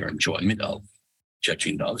for the sheer enjoyment of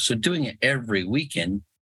judging dogs. So doing it every weekend,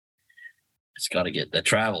 the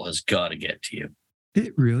travel has got to get to you.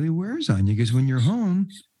 It really wears on you because when you're home,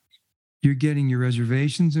 you're getting your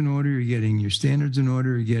reservations in order, you're getting your standards in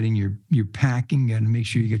order, you're getting your packing, and make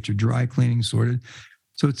sure you get your dry cleaning sorted.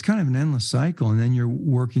 So it's kind of an endless cycle. And then you're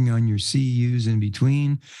working on your CEUs in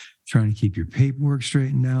between, trying to keep your paperwork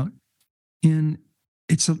straightened out. And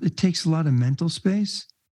it takes a lot of mental space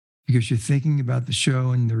because you're thinking about the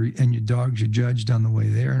show and your dogs you judged on the way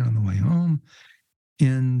there and on the way home.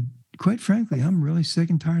 And quite frankly, I'm really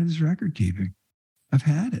sick and tired of this record keeping. I've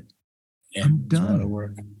had it. Yeah, I'm done. It's a lot of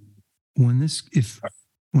work. When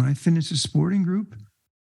I finish a sporting group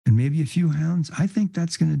and maybe a few hounds, I think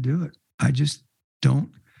that's going to do it. I just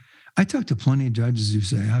don't. I talk to plenty of judges who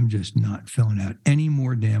say, I'm just not filling out any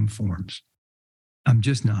more damn forms. I'm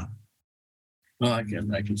just not. Well, I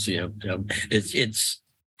can see how it's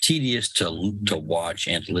tedious to watch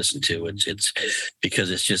and to listen to. It's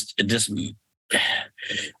because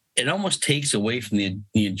it almost takes away from the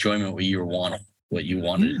enjoyment what you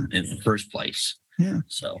wanted in the first place. Yeah.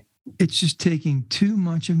 So it's just taking too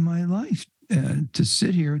much of my life to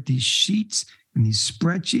sit here with these sheets and these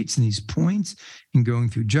spreadsheets and these points and going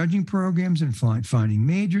through judging programs and finding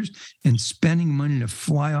majors and spending money to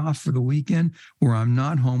fly off for the weekend where I'm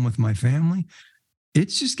not home with my family.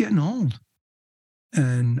 It's just getting old.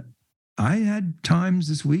 And I had times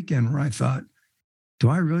this weekend where I thought, do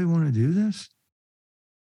I really want to do this?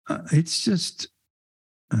 It's just,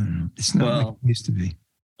 I don't know. It's not like it used to be.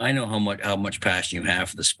 I know how much passion you have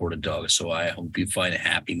for the sport of dogs, so I hope you find a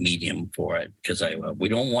happy medium for it because we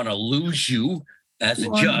don't want to lose you as a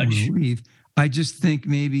judge. I just think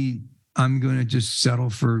maybe I'm going to just settle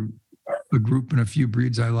for a group and a few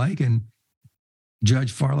breeds I like and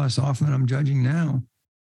judge far less often than I'm judging now,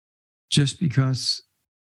 just because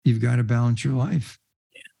you've got to balance your life.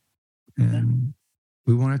 Yeah. And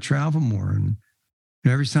we want to travel more. And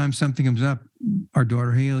every time something comes up, our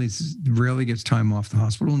daughter Haley rarely gets time off the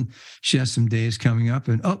hospital, and she has some days coming up,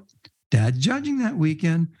 and Dad's judging that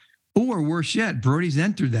weekend, or worse yet, Brody's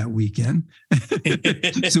entered that weekend,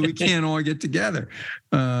 so we can't all get together.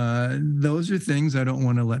 Those are things I don't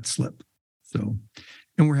want to let slip. So,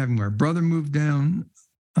 and we're having our brother move down,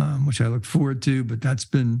 which I look forward to, but that's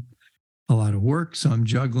been a lot of work. So I'm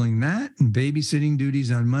juggling that and babysitting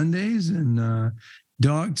duties on Mondays and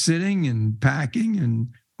dog sitting and packing. And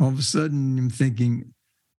all of a sudden I'm thinking,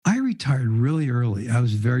 I retired really early. I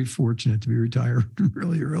was very fortunate to be retired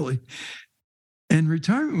really early. And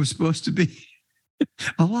retirement was supposed to be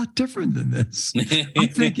a lot different than this. I'm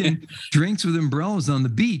thinking drinks with umbrellas on the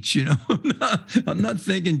beach. I'm not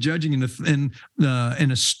thinking judging in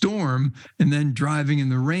a storm and then driving in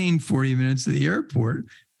the rain 40 minutes to the airport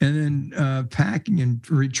and then packing and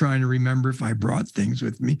trying to remember if I brought things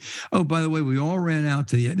with me. Oh, by the way, we all ran out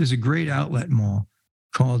to there's a great outlet mall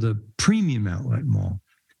called a Premium Outlet Mall.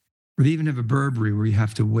 They even have a Burberry where you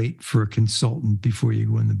have to wait for a consultant before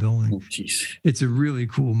you go in the building. Oh, geez. It's a really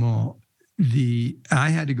cool mall. I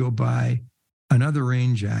had to go buy another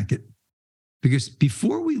rain jacket, because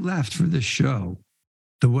before we left for the show,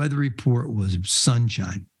 the weather report was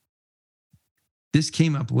sunshine. This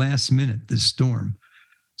came up last minute, this storm.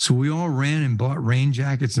 So we all ran and bought rain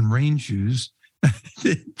jackets and rain shoes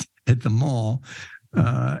at the mall.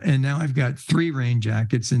 And now I've got 3 rain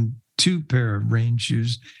jackets and 2 pair of rain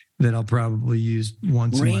shoes that I'll probably use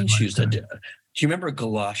once. Rain shoes. Do you remember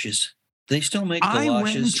galoshes? They still make galoshes. I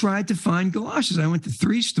went and tried to find galoshes. I went to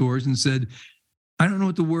 3 stores and said, I don't know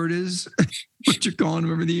what the word is. What you're calling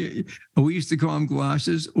them? We used to call them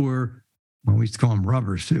galoshes, or well, we used to call them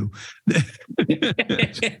rubbers too.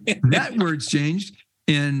 That word's changed.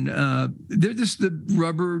 And they're just the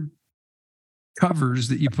rubber covers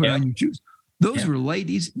that you put on your shoes. Those were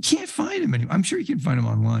ladies. You can't find them anymore. I'm sure you can find them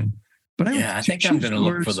online. But I think I'm going to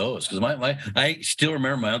look for those, because I still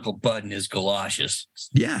remember my Uncle Bud and his galoshes.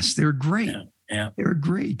 Yes, they were great. Yeah. They were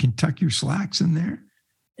great. You can tuck your slacks in there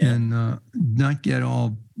and not get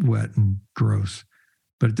all wet and gross.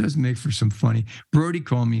 But it does make for some funny. Brody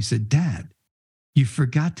called me and said, Dad, you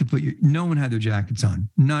forgot to put no one had their jackets on.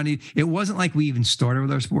 It wasn't like we even started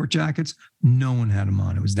with our sport jackets. No one had them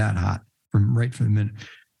on. It was that hot right from the minute.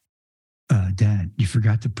 Dad, you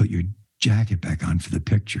forgot to put your jacket back on for the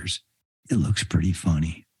pictures. It looks pretty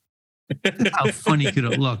funny. How funny could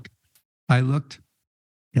it look? I looked.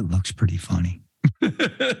 It looks pretty funny.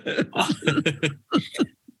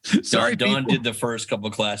 Sorry, Don did the first couple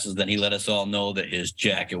of classes. Then he let us all know that his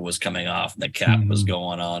jacket was coming off and the cap was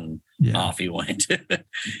going on. Yeah. Off he went.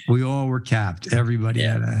 We all were capped. Everybody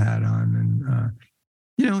had a hat on. And,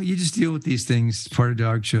 you just deal with these things. Part of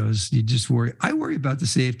dog shows. You just worry. I worry about the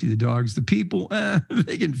safety of the dogs. The people,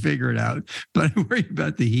 they can figure it out. But I worry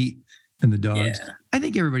about the heat and the dogs. Yeah. I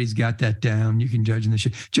think everybody's got that down. You can judge in the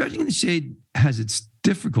shade. Judging in the shade has its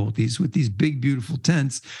difficulties with these big, beautiful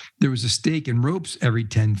tents. There was a stake and ropes every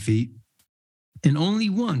 10 feet. And only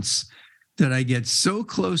once did I get so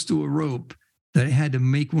close to a rope that I had to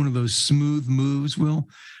make one of those smooth moves, Will,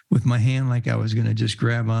 with my hand, like I was going to just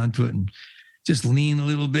grab onto it and just lean a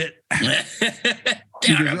little bit.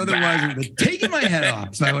 Because otherwise, I would have taken my head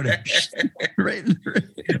off. So I would have right.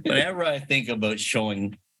 Whenever I think about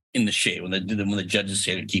showing in the shade, when the judges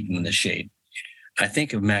say to keep them in the shade, I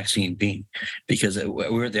think of Maxine Bean, because we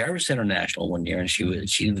were at the Irish Center National one year, and she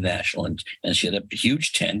did the national, and she had a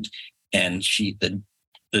huge tent, and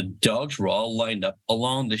the dogs were all lined up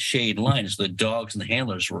along the shade line, so the dogs and the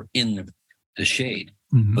handlers were in the shade.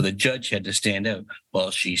 Mm-hmm. But the judge had to stand out.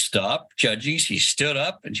 Well, she stopped judging. She stood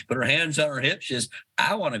up and she put her hands on her hips. She says,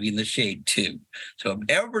 I want to be in the shade too. So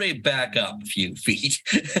everybody back up a few feet.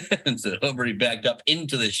 And so everybody backed up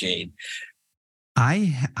into the shade.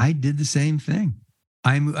 I did the same thing.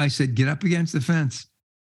 I said, get up against the fence.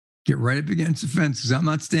 Get right up against the fence, because I'm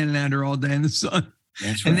not standing out here all day in the sun.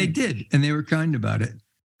 That's right. And they did. And they were kind about it.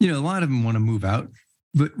 A lot of them want to move out.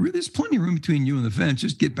 But really, there's plenty of room between you and the fence.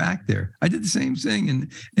 Just get back there. I did the same thing,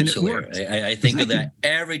 and it worked. I think of that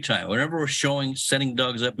every time. Whenever we're setting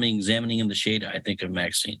dogs up and examining in the shade, I think of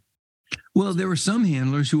Maxine. Well, there were some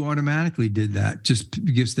handlers who automatically did that just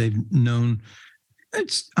because they've known.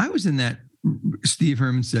 I was in that. Steve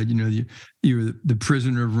Herman said, you were the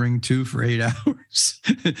prisoner of Ring 2 for 8 hours,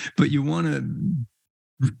 but you want to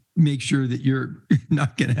make sure that you're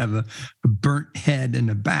not going to have a burnt head in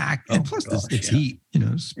the back. And plus, it's heat,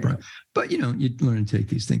 But, you learn to take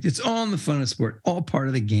these things. It's all in the fun of sport, all part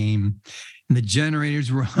of the game. And the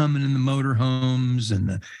generators were humming in the motor homes, and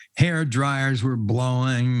the hair dryers were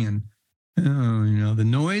blowing. And, the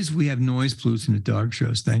noise, we have noise pollution at dog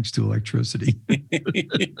shows thanks to electricity.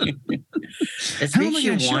 It makes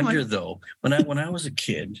you wonder, though, when I was a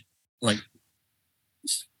kid, like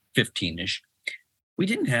 15-ish, we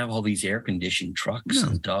didn't have all these air-conditioned trucks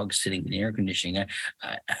and dogs sitting in air conditioning.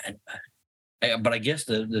 But I guess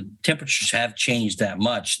the temperatures have changed that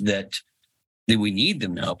much that we need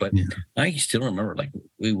them now. But I still remember, like,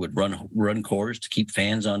 we would run cores to keep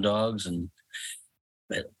fans on dogs, and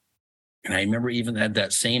I remember even at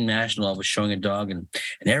that same national, I was showing a dog, and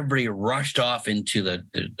everybody rushed off into the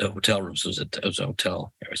hotel room. So it was a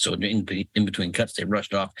hotel. So in between cuts, they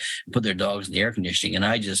rushed off and put their dogs in the air conditioning. And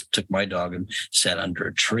I just took my dog and sat under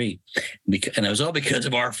a tree. And it was all because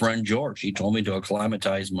of our friend George. He told me to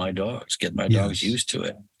acclimatize my dogs, get my dogs used to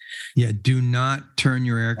it. Yeah, do not turn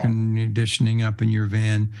your air conditioning up in your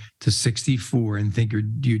van to 64 and think you're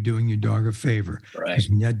doing your dog a favor. Right.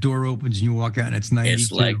 When that door opens and you walk out and it's 92.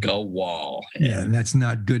 It's like a wall. Yeah, and that's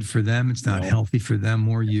not good for them. It's not healthy for them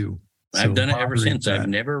or you. I've done it ever since. I've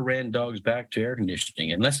never ran dogs back to air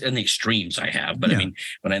conditioning, unless in the extremes I have. But I mean,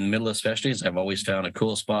 when I'm in the middle of specialties, I've always found a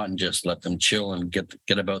cool spot and just let them chill and get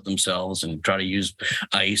about themselves, and try to use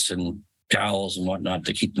ice and towels and whatnot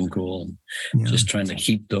to keep them cool. Just trying to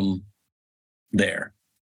keep them there.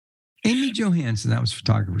 Amy Johansson, that was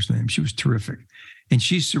photographer's name. She was terrific. And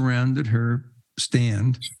she surrounded her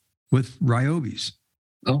stand with Ryobis.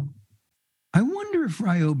 Oh. I wonder if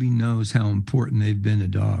Ryobi knows how important they've been to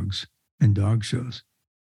dogs and dog shows.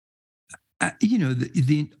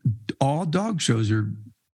 All dog shows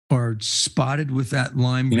are spotted with that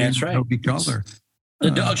lime green Ryobi color. The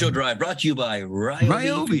Dog Show Drive brought to you by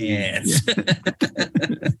Ryobi fans.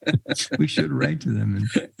 Yeah. We should write to them and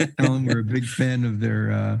tell them we're a big fan of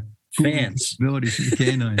their fans. Abilities for the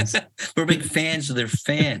canines. We're big fans of their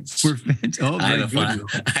fans. We're fans. Oh, I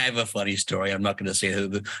have a funny story. I'm not going to say who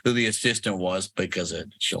the assistant was because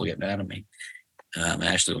she'll get mad at me.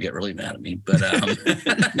 Ashley will get really mad at me. But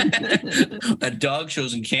at dog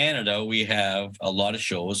shows in Canada, we have a lot of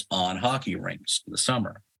shows on hockey rinks in the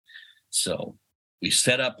summer. So we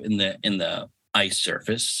set up in the ice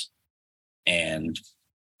surface, and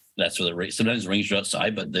that's where sometimes the rings are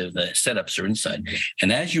outside, but the setups are inside.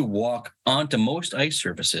 And as you walk onto most ice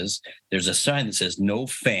surfaces, there's a sign that says "No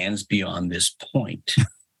fans beyond this point,"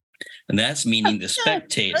 and that's meaning the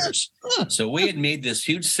spectators. So we had made this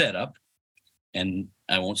huge setup, and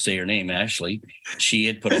I won't say her name, Ashley. She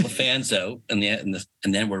had put all the fans out, and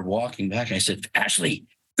then we're walking back. And I said, "Ashley,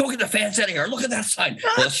 go get the fans out of here. Look at that sign."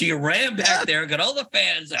 Well, she ran back there, got all the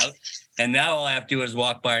fans out. And now all I have to do is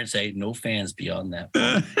walk by and say, "No fans beyond that."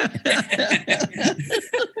 But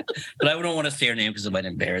I don't want to say her name because it might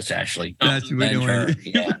embarrass Ashley. We don't want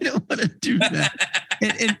to do that.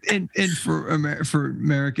 and for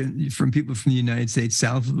American, from people from the United States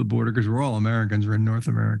south of the border, because we're all Americans, we're in North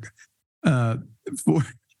America.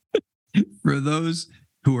 For those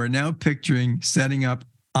who are now picturing setting up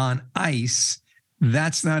on ice,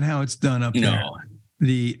 that's not how it's done up there.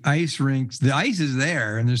 The ice rinks, the ice is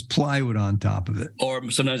there and there's plywood on top of it. Or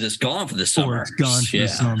sometimes it's gone for the summer. Or it's gone for the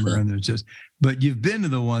summer and there's just, but you've been to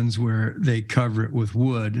the ones where they cover it with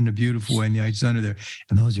wood in a beautiful way and the ice is under there.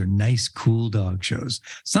 And those are nice, cool dog shows.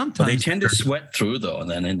 Sometimes they tend to sweat through though, and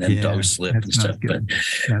then dogs slip and stuff.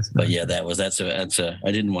 But yeah, that's a,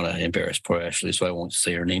 I didn't want to embarrass poor Ashley, so I won't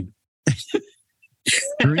say her name.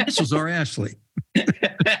 Her initials are Ashley.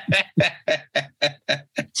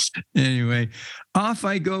 Anyway, off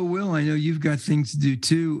I go, Will. I know you've got things to do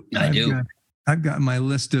too. I've got my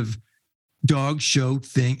list of dog show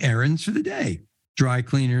errands for the day. Dry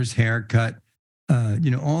cleaners, haircut,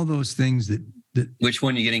 all those things that. Which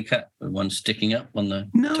one are you getting cut? The one sticking up on the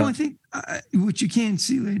No, top? I think what you can't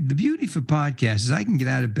see, the beauty for podcasts is I can get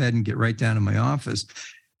out of bed and get right down to my office.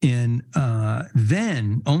 And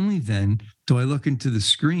only then do I look into the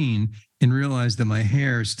screen and realize that my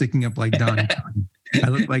hair is sticking up like Don King. I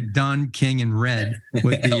look like Don King in red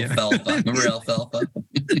with the alfalfa. Remember alfalfa?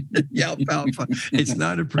 Yeah, alfalfa. It's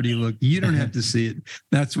not a pretty look. You don't have to see it.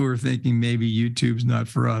 That's what we're thinking. Maybe YouTube's not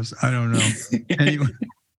for us. I don't know. Anyway.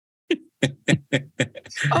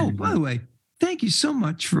 Oh, by the way, thank you so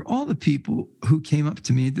much for all the people who came up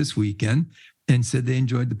to me this weekend and said they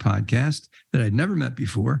enjoyed the podcast that I'd never met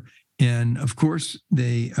before. And of course,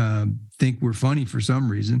 they think we're funny for some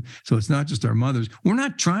reason. So it's not just our mothers. We're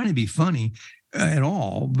not trying to be funny at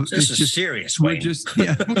all. But this is just serious. We just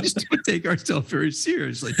take ourselves very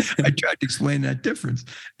seriously. I tried to explain that difference.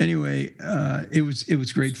 Anyway, it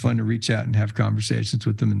was great fun to reach out and have conversations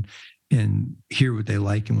with them and hear what they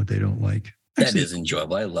like and what they don't like. That is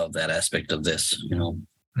enjoyable. I love that aspect of this.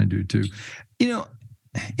 I do too.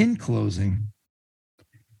 In closing,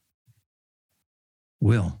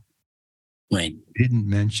 Will, didn't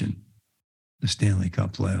mention the Stanley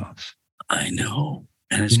Cup playoffs. I know.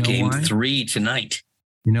 And it's game 3 tonight.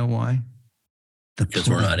 You know why? Because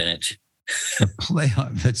we're not in it. The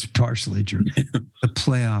playoff, that's partially true. The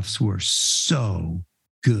playoffs were so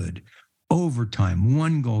good. Overtime,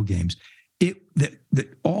 1-goal games.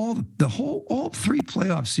 All 3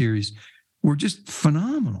 playoff series were just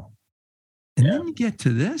phenomenal. And then you get to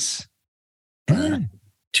this.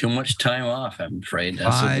 Too much time off, I'm afraid.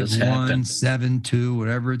 That's what this 5-1, 7-2,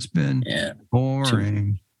 whatever it's been. Yeah.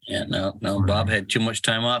 Boring. No. Bob had too much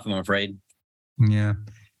time off, I'm afraid. Yeah.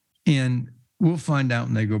 And we'll find out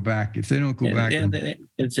when they go back. If they don't go back.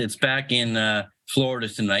 It's back in Florida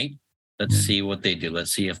tonight. Let's see what they do.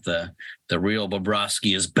 Let's see if the real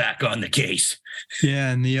Bobrovsky is back on the case.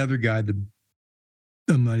 Yeah, and the other guy,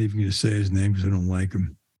 I'm not even going to say his name because I don't like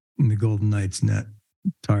him. In the Golden Knights net.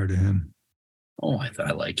 I'm tired of him. Oh,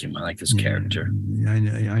 I like him. I like his character. I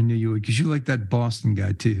knew you would, because you like that Boston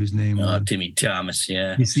guy too, whose name was Timmy Thomas.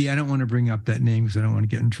 Yeah. You see, I don't want to bring up that name because I don't want to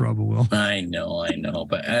get in trouble. Will. I know.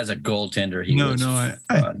 But as a goaltender, he was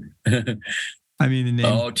fun. I mean, the name.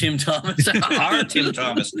 Oh, Tim Thomas. Our Tim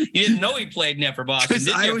Thomas. You didn't know he played net for Boston, did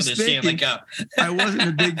you, for the Stanley Cup? I wasn't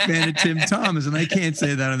a big fan of Tim Thomas, and I can't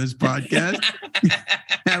say that on this podcast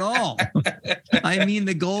at all. I mean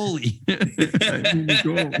the goalie.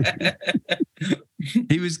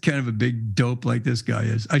 He was kind of a big dope like this guy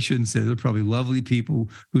is. I shouldn't say. They're probably lovely people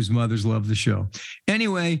whose mothers love the show.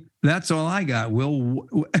 Anyway, that's all I got, Will.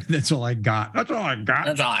 That's all I got. That's all I got.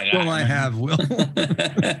 That's all I got. All I have, Will.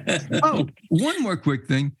 Oh, one more quick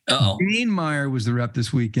thing. Uh-oh. Jane Meyer was the rep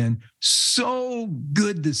this weekend. So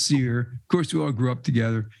good to see her. Of course, we all grew up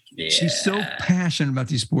together. Yeah. She's so passionate about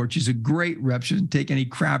these sports. She's a great rep. She doesn't take any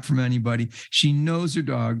crap from anybody. She knows her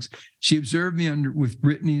dogs. She observed me with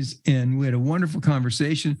Brittany's, and we had a wonderful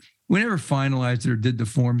conversation. We never finalized it or did the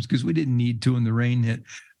forms because we didn't need to when the rain hit.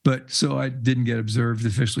 But so I didn't get observed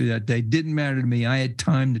officially that day. Didn't matter to me. I had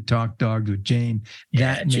time to talk dogs with Jane.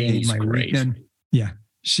 That made my weekend. Yeah,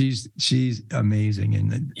 she's amazing,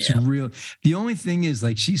 and it's real. The only thing is,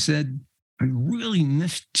 like she said, I really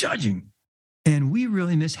miss judging. And we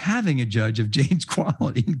really miss having a judge of Jane's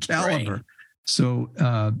quality and caliber. Right. So,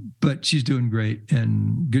 but she's doing great,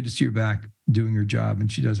 and good to see her back doing her job,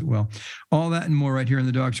 and she does it well. All that and more right here on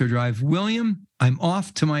the Dog Show Drive. William, I'm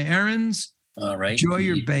off to my errands. All right. Enjoy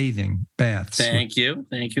your baths. Thank you.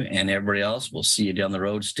 And everybody else, we'll see you down the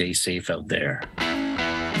road. Stay safe out there.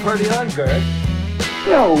 Party on, Greg.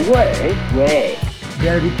 No way. You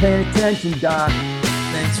gotta be paying attention, Doc.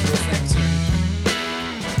 Thanks, Will. Thanks,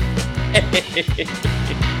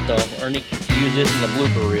 So Ernie, use this in the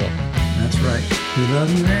blooper reel. That's right. We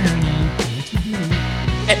love you, Ernie.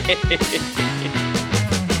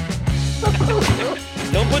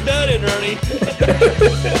 Don't put that in, Ernie.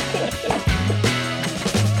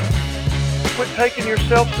 Quit taking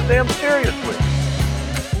yourself so damn seriously.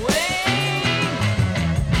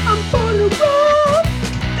 I'm gonna roll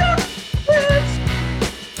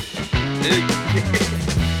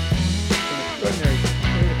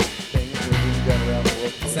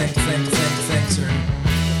Thanks, sir.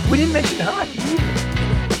 We didn't mention hockey either.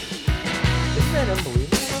 Isn't that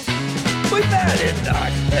unbelievable? Put that in,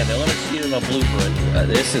 Doc. Yeah, they let us see it in a blooper.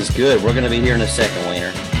 This is good. We're going to be here in a second,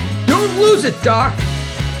 Wayner. Don't lose it, Doc.